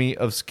economy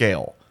of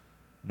scale.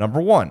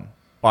 Number 1,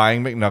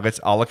 buying McNuggets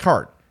a la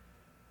carte.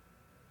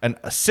 A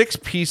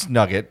 6-piece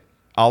nugget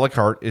a la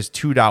carte is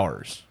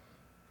 $2.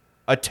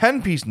 A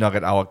 10-piece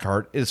nugget a la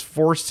carte is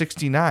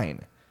 $4.69.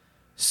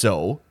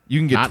 So you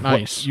can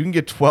get you can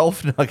get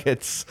 12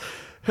 nuggets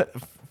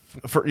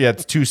for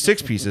it's 2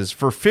 6-pieces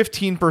for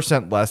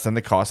 15% less than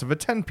the cost of a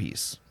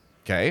 10-piece.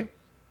 Okay,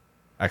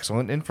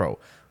 excellent info.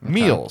 Okay.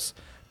 Meals: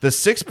 the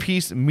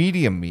 6-piece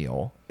medium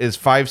meal is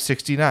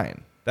 $5.69.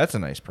 That's a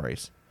nice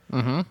price.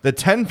 The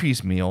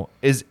 10-piece meal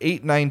is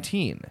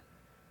 $8.19.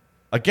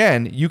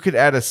 Again, you could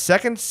add a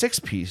second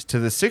 6-piece to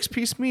the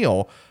 6-piece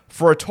meal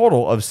for a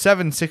total of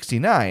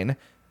 $7.69,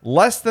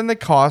 less than the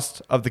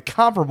cost of the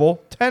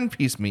comparable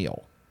 10-piece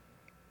meal.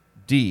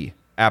 D,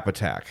 app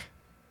attack.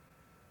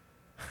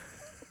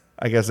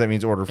 I guess that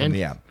means order from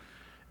the app.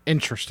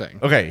 Interesting.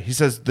 Okay, he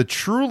says the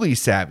truly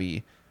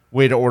savvy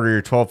way to order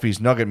your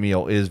 12-piece nugget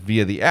meal is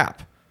via the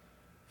app.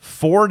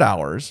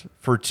 $4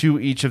 for 2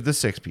 each of the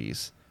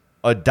 6-piece,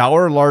 a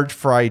 $1 large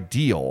fry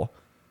deal,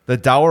 the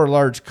 $1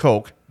 large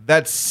Coke.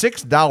 That's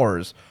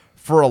 $6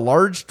 for a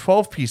large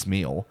 12-piece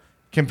meal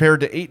compared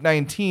to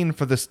 $8.19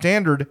 for the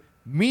standard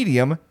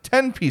medium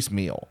 10-piece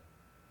meal.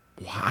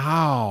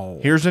 Wow.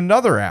 Here's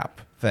another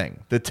app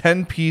thing, the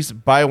 10-piece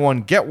buy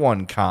one get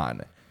one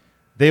con.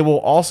 They will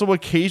also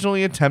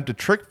occasionally attempt to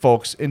trick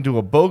folks into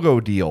a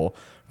BOGO deal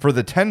for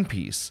the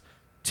 10-piece,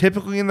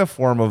 typically in the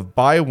form of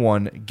buy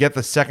one, get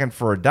the second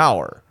for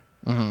 $1.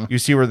 You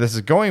see where this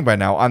is going by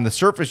now. On the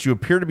surface, you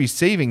appear to be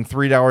saving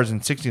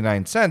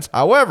 $3.69.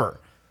 However,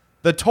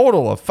 the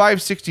total of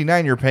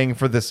 $5.69 you're paying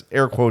for this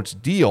air quotes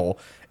deal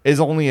is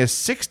only a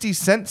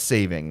 60-cent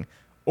saving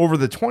over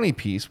the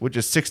 20-piece, which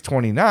is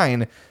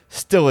 $6.29,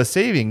 still a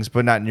savings,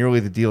 but not nearly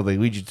the deal they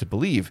lead you to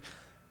believe.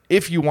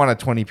 If you want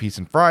a 20-piece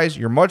and fries,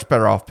 you're much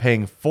better off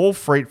paying full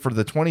freight for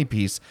the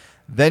 20-piece,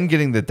 then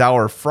getting the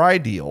 $1 fry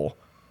deal.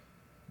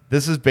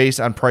 This is based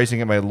on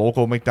pricing at my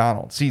local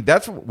McDonald's. See,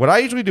 that's what I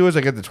usually do is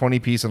I get the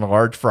 20-piece and a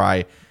large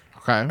fry,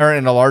 or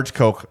in a large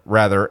Coke,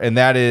 rather, and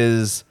that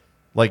is,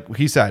 like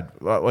he said,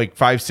 like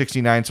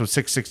 $5.69, so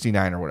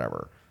 $6.69 or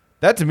whatever.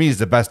 That, to me, is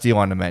the best deal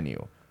on the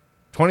menu.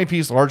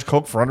 20-piece large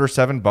Coke for under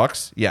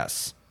 $7?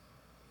 Yes.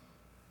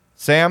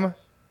 Sam,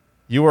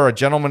 you are a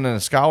gentleman and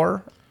a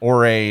scholar,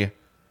 or a...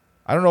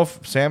 I don't know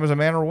if Sam is a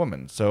man or a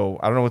woman, so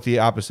I don't know what the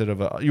opposite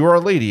of a... You are a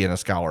lady and a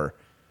scholar.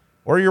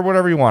 Or you're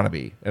whatever you want to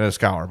be in a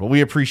scholar, but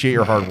we appreciate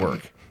your hard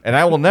work. And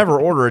I will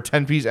never order a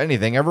 10-piece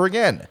anything ever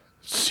again.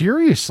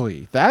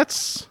 Seriously,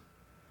 that's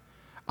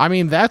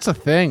a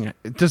thing.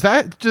 Is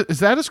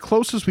that as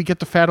close as we get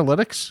to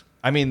Fatalytics?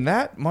 I mean,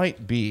 that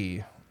might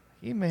be.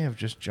 He may have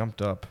just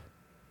jumped up.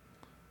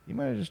 He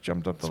might have just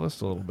jumped up the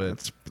list a little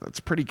bit.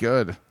 That's pretty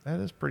good. That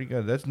is pretty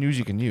good. That's news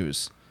you can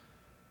use.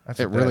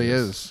 It really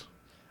is.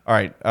 All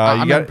right.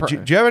 Do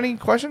you have any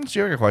questions? Do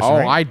you have a question? Oh,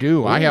 right? I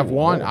do. I have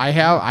one. I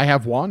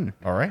have one.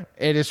 All right.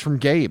 It is from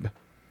Gabe.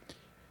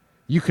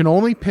 You can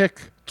only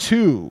pick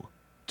 2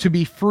 to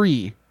be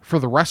free for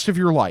the rest of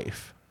your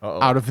life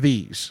out of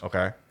these.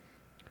 Okay.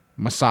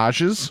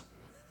 Massages,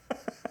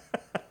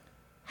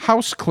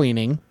 house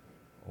cleaning,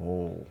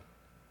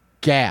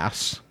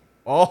 gas.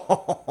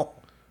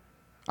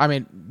 I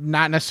mean,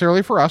 not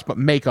necessarily for us, but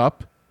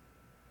makeup,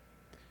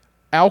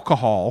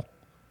 alcohol,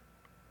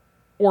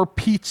 or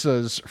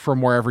pizzas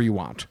from wherever you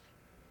want.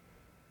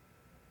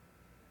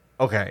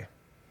 Okay.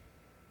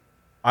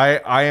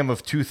 I am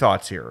of 2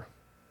 thoughts here.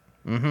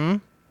 Mm-hmm.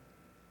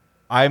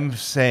 I'm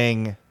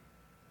saying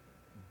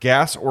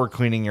gas or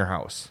cleaning your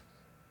house.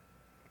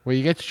 Well,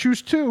 you get to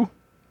choose 2.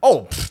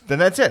 Oh, then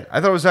that's it. I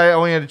thought I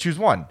only had to choose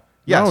 1.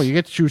 Yes. No, you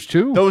get to choose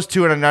 2. Those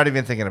 2, and I'm not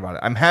even thinking about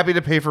it. I'm happy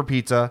to pay for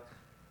pizza.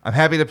 I'm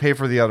happy to pay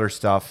for the other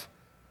stuff.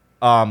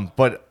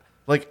 But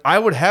like, I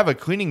would have a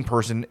cleaning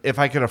person if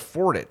I could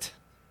afford it.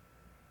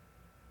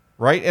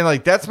 Right? And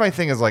like, that's my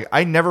thing is like,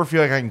 I never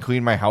feel like I can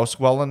clean my house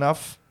well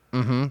enough.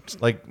 Mm-hmm.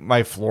 Like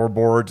my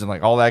floorboards and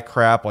like all that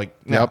crap. Like,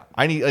 no,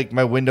 I need, like,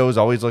 my windows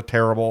always look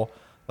terrible.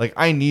 Like,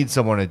 I need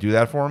someone to do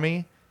that for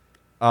me.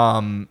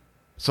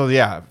 So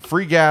yeah,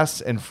 free gas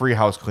and free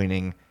house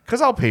cleaning,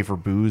 because I'll pay for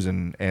booze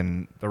and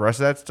the rest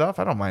of that stuff.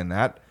 I don't mind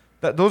that.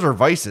 Those are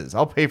vices.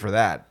 I'll pay for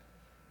that.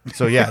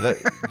 So yeah,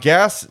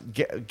 gas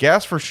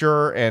for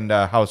sure, and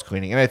house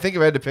cleaning. And I think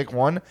if I had to pick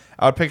one,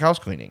 I would pick house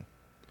cleaning,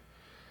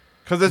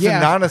 because it's a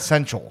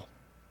non-essential.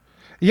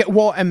 Yeah,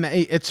 well, and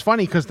it's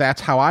funny because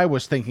that's how I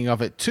was thinking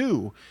of it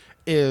too.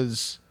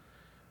 Is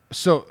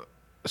so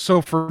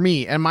for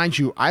me, and mind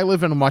you, I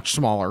live in a much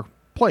smaller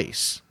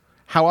place.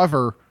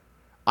 However,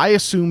 I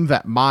assume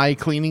that my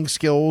cleaning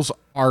skills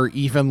are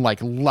even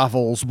like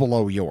levels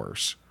below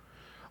yours.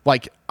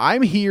 Like,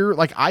 I'm here,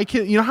 like, I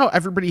can, you know how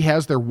everybody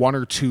has their 1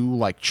 or 2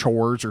 like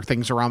chores or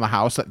things around the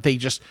house that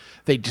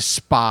they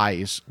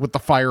despise with the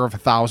fire of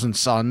 1,000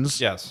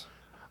 suns? Yes.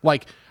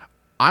 Like,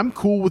 I'm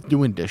cool with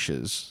doing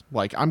dishes.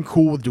 Like, I'm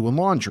cool with doing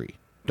laundry.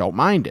 Don't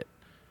mind it.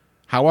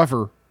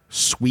 However,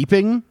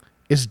 sweeping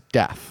is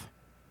death.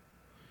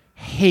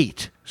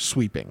 Hate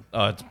sweeping.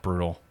 Oh, it's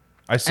brutal.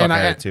 I suck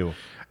at it too.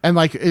 And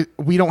like,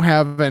 we don't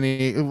have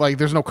any, like,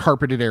 there's no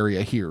carpeted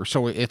area here,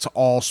 so it's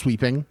all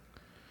sweeping.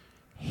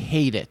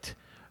 Hate it.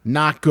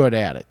 Not good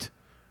at it.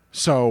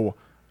 So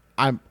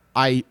I'm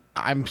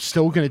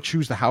still going to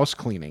choose the house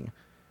cleaning.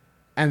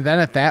 And then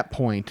at that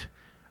point,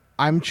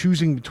 I'm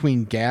choosing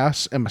between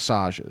gas and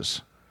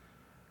massages.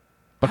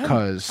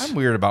 Because I'm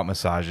weird about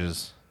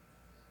massages.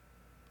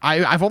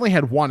 I've only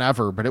had one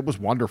ever, but it was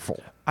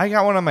wonderful. I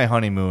got one on my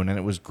honeymoon and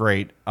it was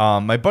great.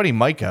 My buddy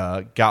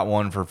Micah got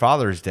one for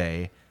Father's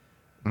Day,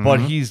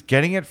 but he's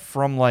getting it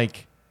from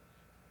like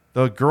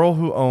the girl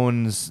who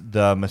owns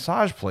the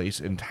massage place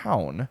in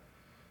town.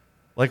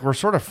 Like, we're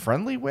sort of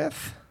friendly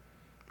with.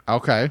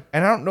 Okay.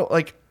 And I don't know,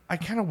 like, I'm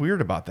kind of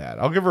weird about that.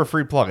 I'll give her a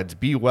free plug. It's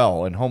Be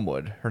Well in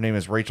Homewood. Her name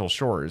is Rachel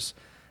Shores,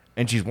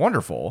 and she's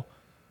wonderful.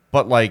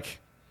 But like,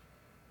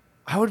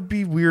 I would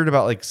be weird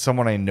about like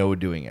someone I know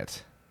doing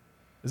it.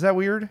 Is that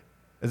weird?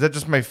 Is that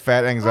just my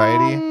fat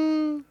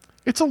anxiety?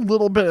 It's a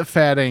little bit of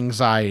fat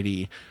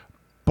anxiety,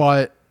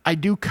 but I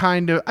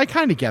kind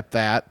of get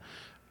that.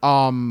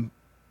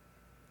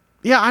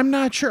 Yeah, I'm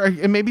not sure.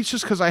 And maybe it's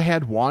just because I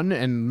had one,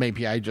 and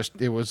maybe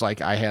it was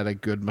like I had a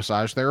good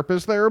massage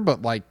therapist there,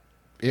 but like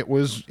it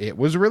was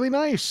really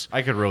nice.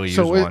 I could really use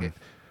one.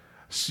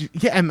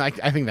 Yeah, and I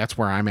think that's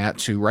where I'm at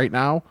too right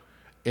now,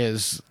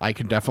 is I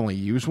could definitely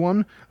use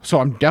one. So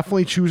I'm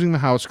definitely choosing the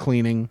house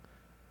cleaning.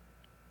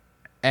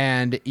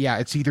 And yeah,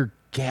 it's either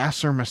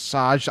gas or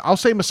massage. I'll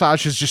say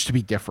massage is just to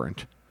be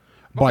different.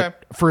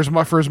 But for as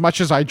much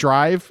as I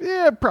drive,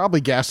 probably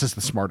gas is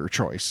the smarter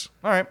choice.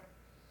 All right.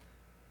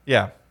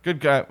 Yeah. Good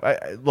guy.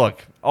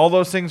 Look, all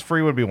those things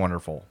free would be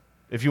wonderful.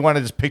 If you want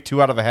to just pick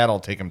 2 out of a hat, I'll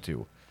take them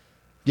too.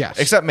 Yes.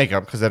 Except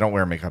makeup, because I don't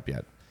wear makeup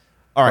yet.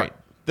 All right.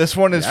 This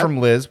one is from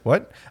Liz.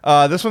 What?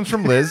 This one's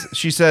from Liz.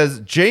 She says,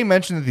 Jay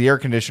mentioned that the air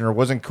conditioner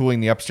wasn't cooling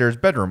the upstairs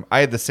bedroom.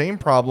 I had the same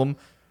problem.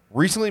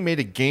 Recently made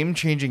a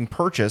game-changing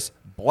purchase,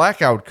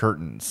 blackout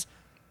curtains.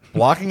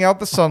 Blocking out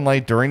the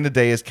sunlight during the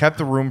day has kept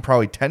the room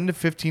probably 10 to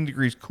 15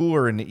 degrees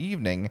cooler in the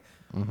evening.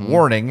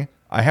 Warning,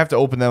 I have to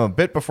open them a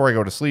bit before I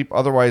go to sleep.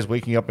 Otherwise,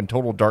 waking up in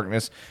total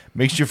darkness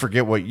makes you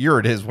forget what year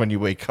it is when you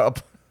wake up.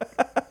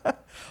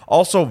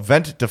 Also,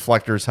 vent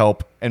deflectors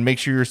help, and make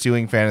sure your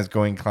ceiling fan is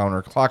going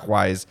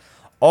counterclockwise.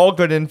 All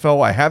good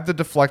info. I have the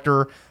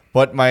deflector,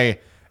 but my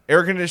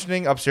air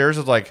conditioning upstairs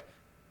is like...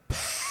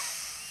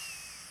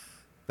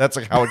 That's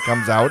like how it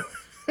comes out.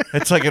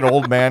 It's like an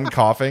old man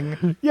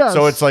coughing. Yes.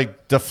 So it's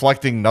like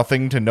deflecting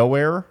nothing to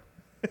nowhere,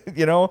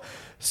 you know?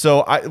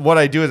 So what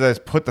I do is I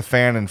just put the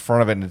fan in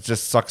front of it and it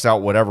just sucks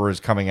out whatever is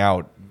coming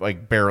out,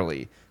 like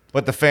barely.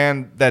 But the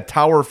fan, that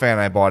tower fan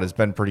I bought has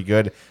been pretty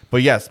good.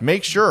 But yes,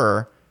 make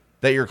sure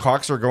that your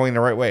clocks are going the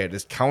right way. It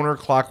is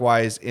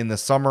counterclockwise in the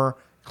summer,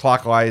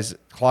 clockwise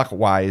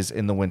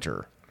in the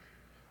winter.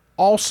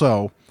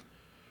 Also,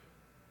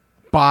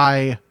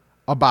 buy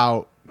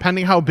about,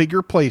 depending how big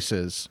your place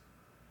is,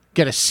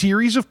 get a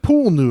series of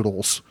pool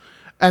noodles,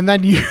 and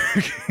then you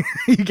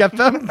get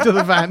them to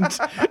the vent,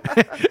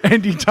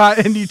 and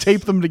you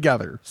tape them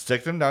together.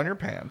 Stick them down your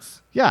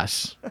pants.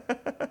 Yes.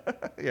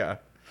 Yeah.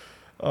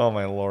 Oh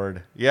my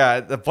Lord. Yeah,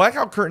 the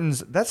blackout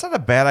curtains. That's not a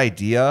bad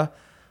idea.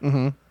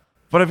 Mm-hmm.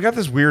 But I've got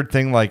this weird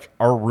thing. Like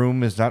our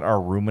room is not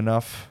our room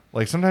enough.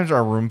 Like sometimes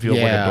our room feels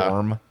like a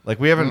dorm. Like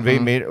we haven't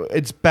made.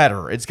 It's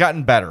better. It's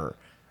gotten better.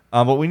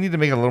 But we need to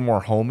make it a little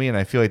more homey, and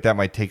I feel like that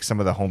might take some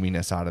of the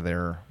hominess out of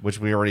there, which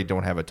we already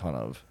don't have a ton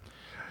of.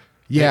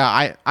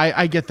 Yeah,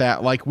 I get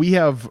that. Like we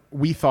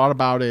thought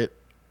about it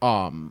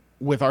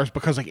with ours,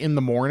 because like in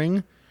the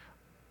morning,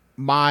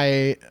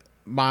 our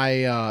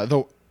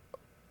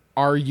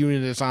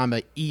unit is on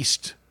the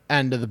east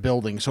end of the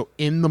building, so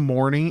in the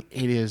morning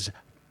it is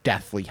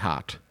deathly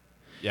hot.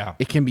 Yeah.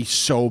 It can be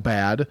so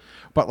bad,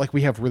 but like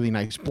we have really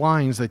nice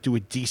blinds that do a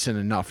decent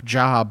enough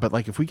job. But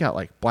like if we got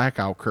like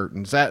blackout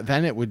curtains,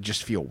 then it would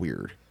just feel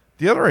weird.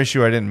 The other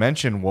issue I didn't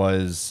mention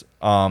was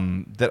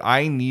that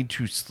I need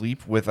to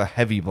sleep with a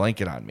heavy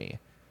blanket on me.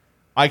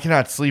 I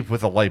cannot sleep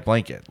with a light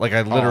blanket. Like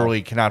I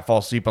literally cannot fall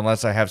asleep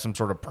unless I have some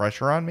sort of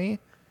pressure on me.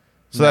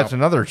 So that's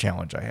another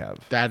challenge I have.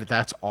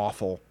 That's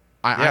awful.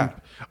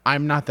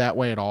 I'm not that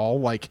way at all.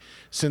 Like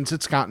since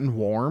it's gotten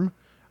warm,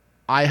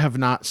 I have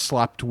not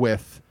slept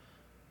with.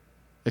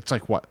 It's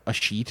like what, a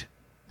sheet,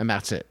 and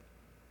that's it.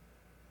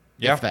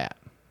 Yeah. If that.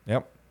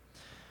 Yep.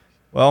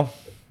 Well,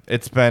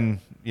 it's been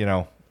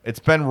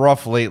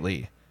rough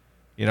lately.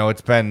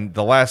 It's been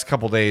the last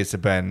couple days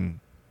have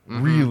been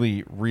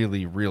really,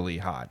 really, really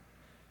hot.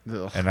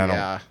 Ugh, and I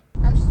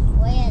don't. I'm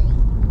sweaty.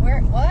 Where?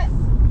 What?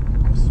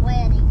 I'm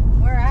sweaty.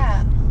 Where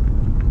at?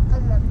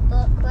 On my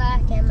butt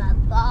crack and my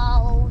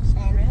balls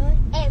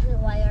and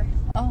everywhere.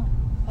 Oh,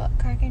 butt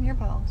crack in your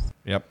balls.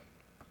 Yep.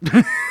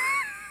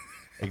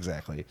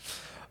 Exactly.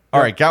 All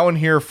right, got one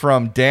here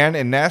from Dan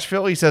in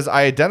Nashville. He says,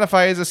 I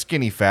identify as a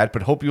skinny fat,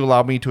 but hope you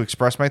allow me to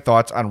express my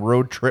thoughts on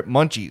road trip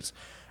munchies.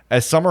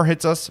 As summer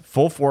hits us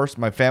full force,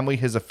 my family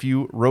has a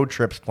few road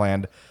trips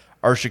planned.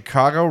 Our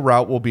Chicago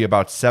route will be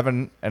about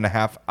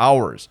 7.5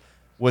 hours.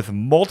 With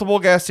multiple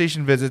gas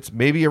station visits,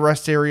 maybe a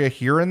rest area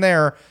here and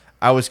there,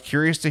 I was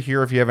curious to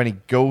hear if you have any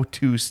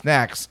go-to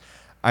snacks.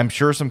 I'm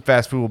sure some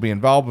fast food will be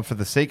involved, but for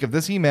the sake of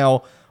this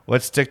email,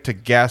 let's stick to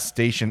gas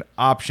station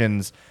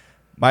options.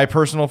 My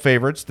personal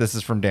favorites, this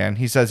is from Dan.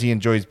 He says he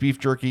enjoys beef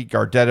jerky,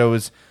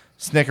 Gardettos,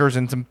 Snickers,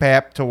 and some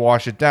pap to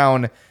wash it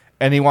down,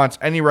 and he wants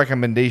any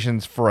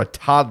recommendations for a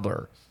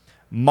toddler.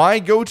 My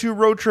go-to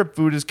road trip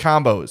food is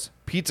combos,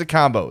 pizza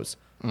combos.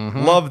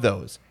 Love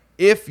those.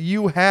 If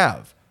you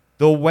have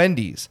the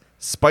Wendy's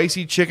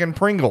spicy chicken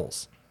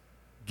Pringles,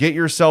 get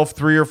yourself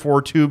 3 or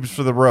 4 tubes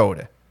for the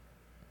road.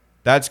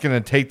 That's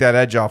going to take that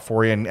edge off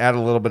for you and add a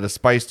little bit of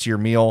spice to your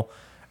meal.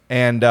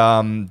 And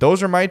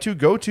those are my 2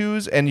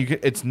 go-tos, and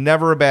it's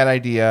never a bad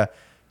idea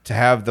to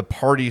have the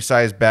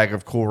party-sized bag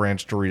of Cool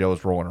Ranch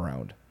Doritos rolling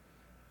around.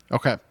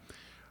 Okay.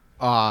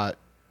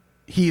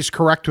 He's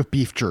correct with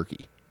beef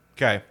jerky.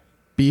 Okay.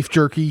 Beef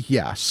jerky,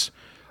 yes.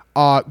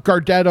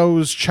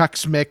 Gardettos,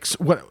 Chex Mix,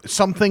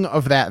 something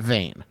of that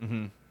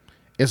vein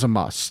is a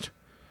must.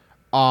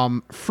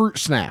 Fruit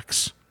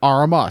snacks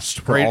are a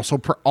must. Will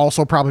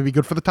also probably be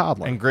good for the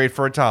toddler. And great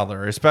for a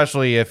toddler,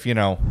 especially if, On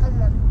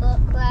my butt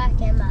crack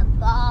and my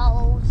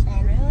balls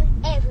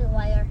and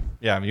everywhere.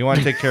 Yeah, you want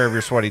to take care of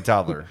your sweaty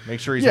toddler. Make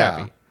sure he's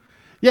happy.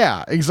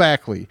 Yeah,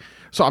 exactly.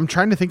 So I'm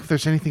trying to think if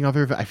there's anything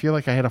other than I feel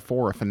like I had a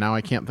fourth and now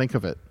I can't think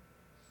of it.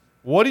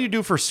 What do you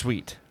do for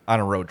sweet on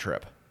a road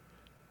trip?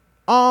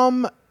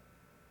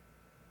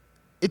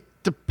 It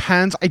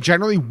depends. I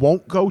generally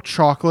won't go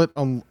chocolate.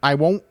 I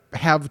won't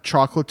have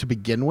chocolate to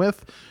begin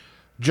with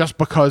just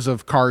because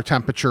of car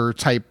temperature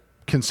type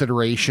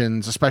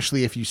considerations,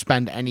 especially if you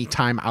spend any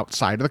time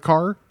outside of the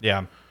car.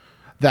 Yeah.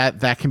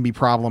 That can be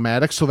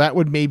problematic. So that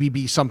would maybe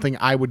be something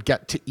I would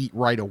get to eat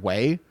right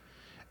away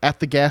at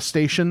the gas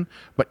station.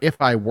 But if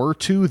I were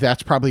to,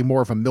 that's probably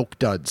more of a Milk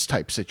Duds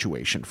type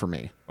situation for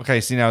me. Okay,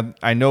 see, now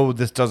I know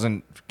this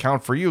doesn't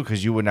count for you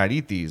because you would not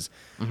eat these,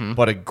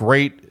 but a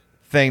great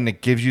thing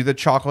that gives you the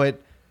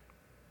chocolate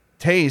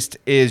taste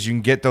is you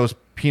can get those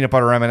peanut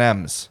butter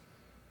M&Ms.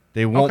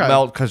 They won't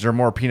melt because they're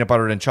more peanut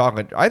butter than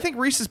chocolate. I think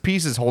Reese's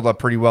Pieces hold up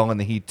pretty well in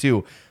the heat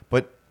too,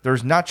 but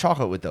there's not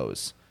chocolate with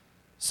those.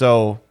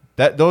 So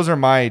those are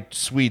my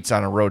sweets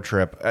on a road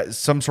trip.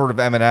 Some sort of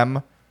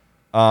M&M,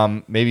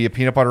 maybe a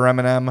peanut butter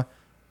M&M,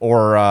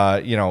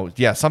 or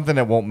something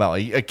that won't melt.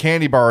 A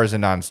candy bar is a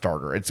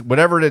non-starter. It's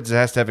whatever it is, it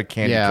has to have a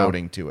candy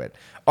coating to it.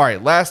 All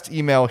right, last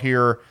email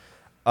here.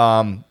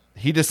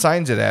 He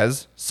designs it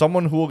as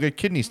someone who will get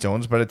kidney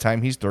stones by the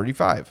time he's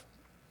 35.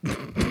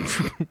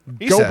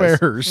 He Go says,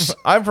 Bears.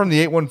 I'm from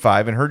the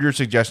 815 and heard your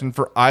suggestion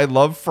for I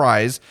Love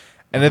Fries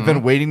and have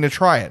been waiting to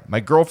try it.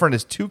 My girlfriend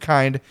is too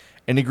kind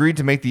and agreed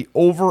to make the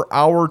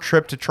over-hour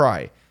trip to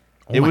try.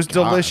 It was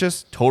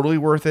delicious, totally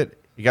worth it.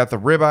 You got the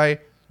ribeye,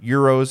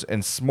 gyros,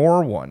 and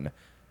s'more one.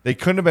 They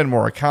couldn't have been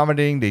more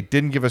accommodating. They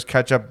didn't give us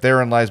ketchup.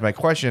 Therein lies my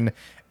question.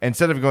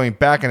 Instead of going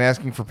back and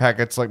asking for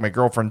packets like my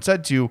girlfriend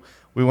said to,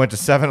 we went to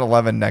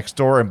 7-Eleven next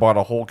door and bought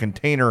a whole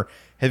container.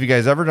 Have you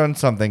guys ever done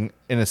something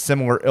in a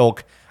similar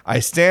ilk? I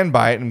stand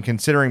by it and am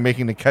considering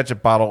making the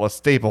ketchup bottle a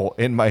staple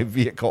in my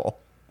vehicle.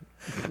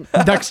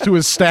 Next to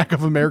his stack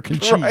of American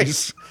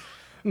cheese.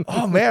 Right.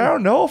 Oh, man, I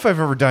don't know if I've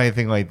ever done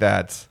anything like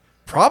that.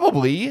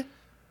 Probably.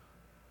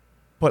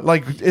 But,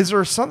 like, is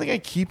there something I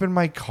keep in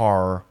my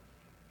car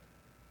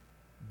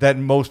that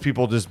most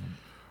people just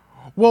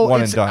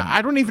one and done?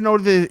 I don't even know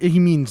that he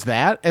means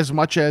that as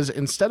much as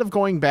instead of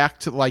going back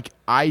to, like,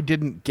 I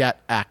didn't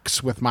get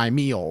X with my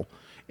meal,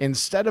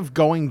 instead of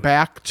going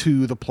back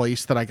to the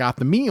place that I got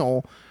the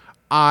meal,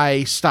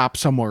 I stopped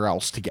somewhere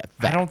else to get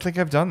that. I don't think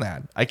I've done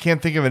that. I can't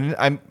think of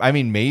an... I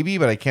mean, maybe,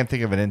 but I can't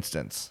think of an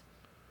instance.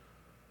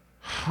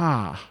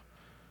 Huh.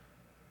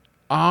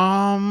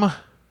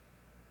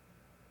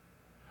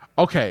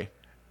 Okay.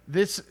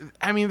 This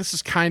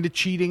is kind of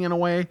cheating in a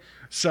way.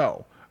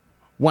 So,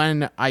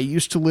 when I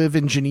used to live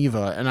in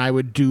Geneva and I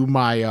would do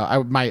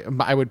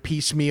I would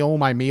piecemeal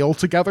my meal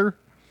together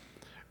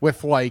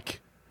with, like,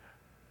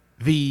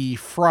 the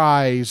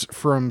fries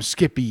from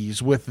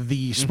Skippy's with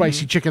the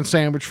spicy chicken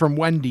sandwich from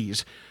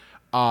Wendy's.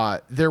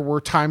 There were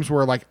times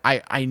where, like,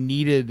 I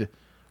needed...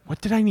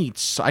 What did I need?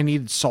 I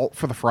needed salt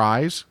for the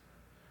fries,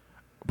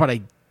 but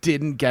I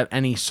didn't get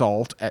any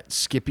salt at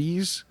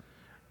Skippy's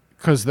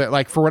because,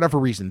 like, for whatever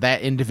reason,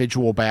 that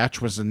individual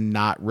batch was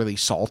not really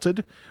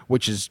salted,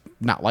 which is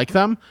not like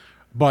them.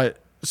 But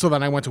so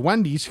then I went to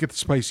Wendy's to get the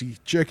spicy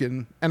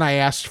chicken, and I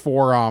asked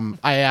for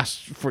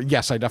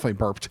yes, I definitely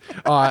burped.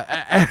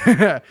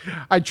 I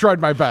tried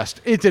my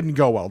best. It didn't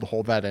go well to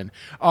hold that in.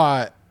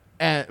 But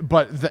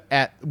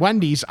at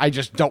Wendy's, I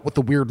just dealt with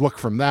the weird look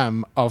from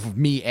them of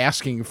me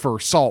asking for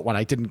salt when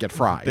I didn't get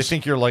fries. They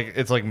think you're like,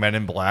 it's like Men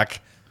in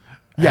Black.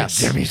 Yes.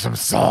 Hey, give me some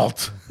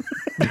salt.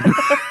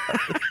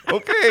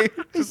 Okay,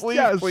 just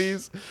leave,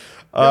 please.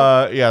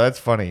 Yeah, that's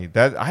funny.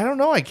 That I don't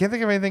know. I can't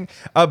think of anything.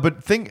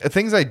 But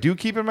things I do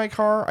keep in my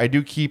car. I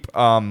do keep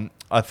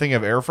a thing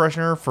of air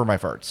freshener for my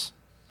farts.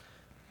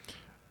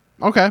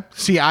 Okay.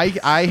 See,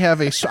 I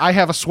have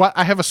a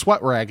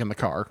sweat rag in the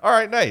car. All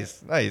right,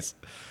 nice.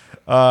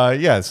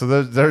 Yeah.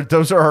 So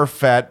those are our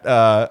fat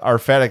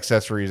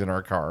accessories in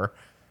our car.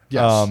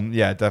 Yes.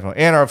 Yeah,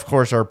 definitely, and of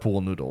course our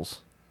pool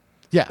noodles.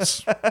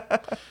 Yes.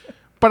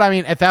 But I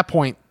mean, at that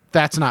point,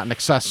 that's not an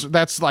accessory.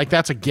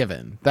 That's a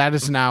given. That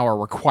is now a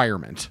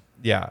requirement.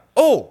 Yeah.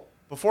 Oh,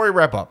 before we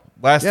wrap up,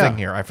 last thing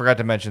here. I forgot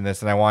to mention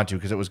this, and I want to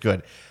because it was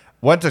good.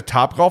 Went to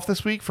Topgolf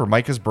this week for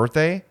Micah's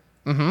birthday.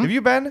 Mm-hmm. Have you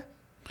been?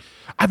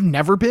 I've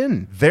never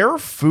been. Their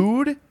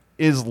food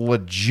is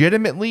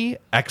legitimately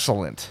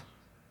excellent.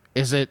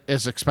 Is it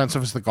as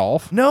expensive as the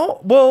golf? No.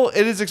 Well,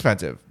 it is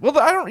expensive. Well,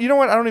 I don't. You know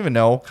what? I don't even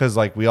know because,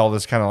 like, we all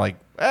just kind of like,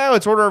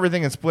 let's order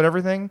everything and split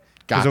everything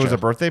because it was a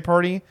birthday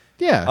party.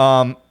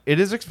 Yeah. It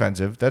is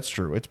expensive. That's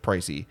true. It's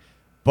pricey.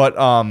 But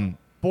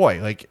boy,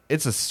 like,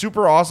 it's a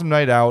super awesome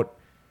night out.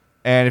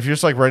 And if you're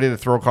just like ready to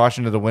throw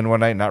caution to the wind one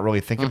night and not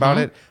really think about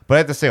it, but I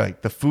have to say,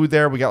 like, the food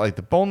there, we got like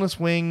the boneless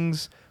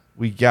wings,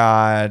 we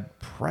got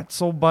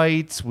pretzel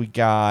bites, we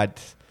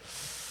got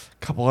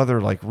couple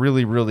other like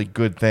really, really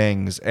good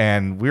things.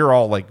 And we were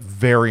all like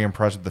very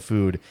impressed with the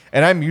food.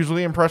 And I'm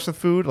usually impressed with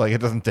food. Like, it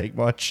doesn't take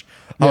much.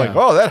 I'm like,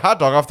 oh, that hot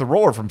dog off the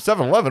roller from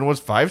 7-Eleven was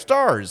 5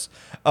 stars.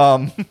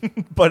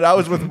 But I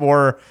was with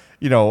more,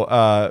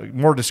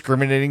 more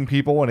discriminating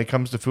people when it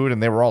comes to food.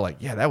 And they were all like,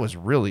 yeah, that was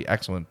really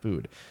excellent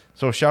food.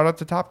 So shout out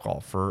to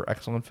Topgolf for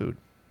excellent food.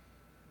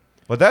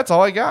 But that's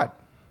all I got.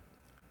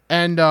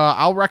 And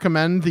I'll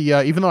recommend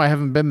even though I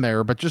haven't been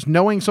there, but just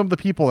knowing some of the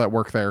people that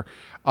work there,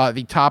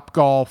 the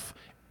Topgolf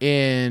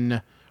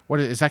in,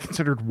 is that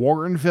considered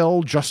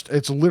Warrenville?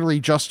 It's literally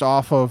just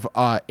off of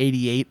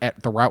 88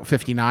 at the Route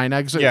 59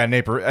 exit. Yeah,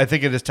 I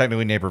think it is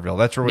technically Naperville.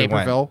 That's where we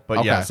went. But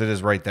okay. Yes, it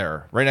is right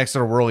there. Right next to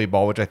the Whirly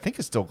Ball, which I think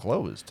is still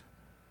closed.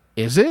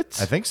 Is it?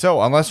 I think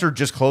so, unless they're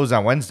just closed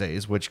on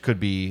Wednesdays, which could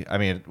be. I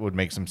mean, it would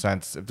make some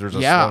sense if there's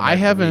a. Yeah, I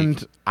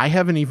haven't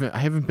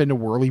been to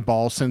Whirly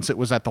Ball since it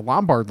was at the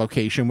Lombard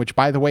location, which,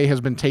 by the way, has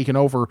been taken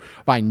over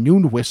by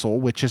Noon Whistle,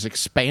 which has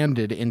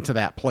expanded into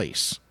that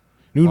place.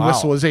 Noon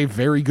Whistle is a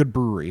very good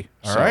brewery.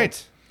 All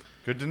right,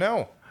 good to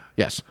know.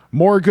 Yes,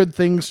 more good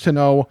things to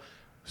know.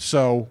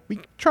 So we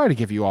try to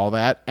give you all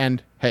that,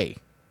 and hey,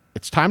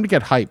 it's time to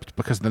get hyped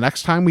because the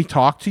next time we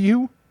talk to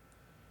you,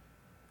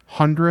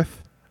 100th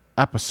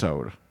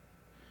episode,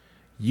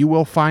 you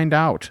will find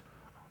out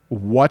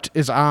what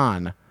is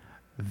on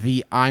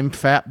the I'm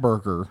Fat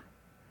burger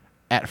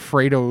at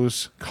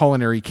Fredo's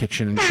Culinary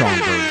Kitchen in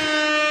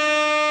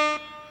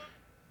Schaumburg.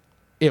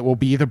 It will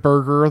be the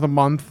burger of the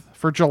month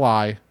for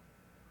July.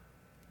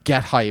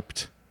 Get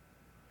hyped.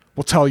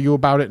 We'll tell you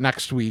about it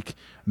next week.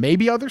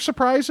 Maybe other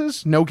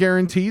surprises, no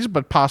guarantees,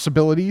 but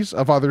possibilities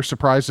of other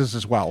surprises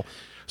as well.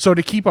 So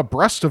to keep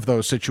abreast of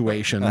those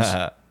situations,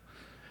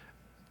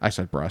 I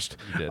said breast.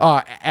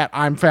 At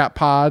I'm Fat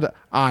Pod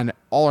on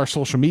all our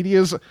social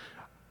medias.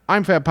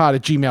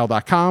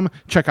 I'mFatPod@gmail.com.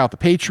 Check out the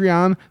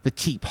Patreon, the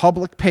T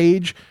Public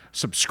page.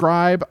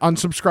 Subscribe,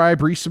 unsubscribe,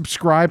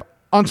 resubscribe,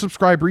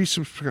 unsubscribe,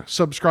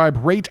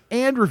 resubscribe, rate,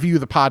 and review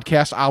the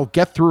podcast. I'll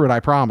get through it,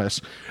 I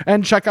promise.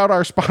 And check out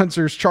our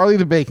sponsors, Charlie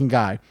the Bacon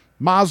Guy,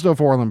 Mazda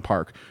of Orland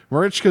Park,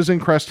 Marichka's in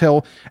Crest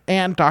Hill,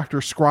 and Dr.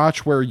 Squatch,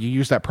 where you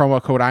use that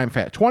promo code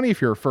I'mFat20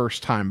 if you're a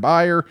first-time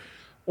buyer.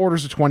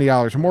 Orders of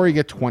 $20 or more, you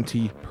get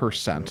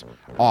 20%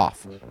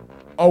 off.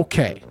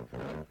 Okay.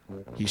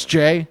 He's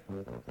Jay.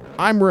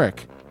 I'm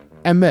Rick.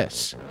 And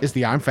this is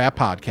the I'm Fat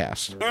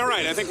Podcast. All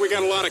right, I think we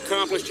got a lot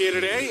accomplished here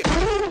today.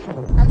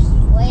 I'm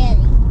sweaty.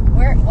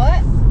 Where?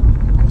 What?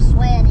 I'm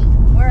sweaty.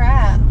 Where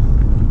at?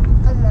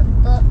 On my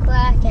butt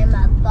crack and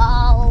my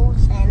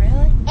balls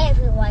and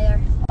everywhere.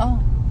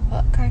 Oh,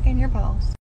 butt crack in your balls.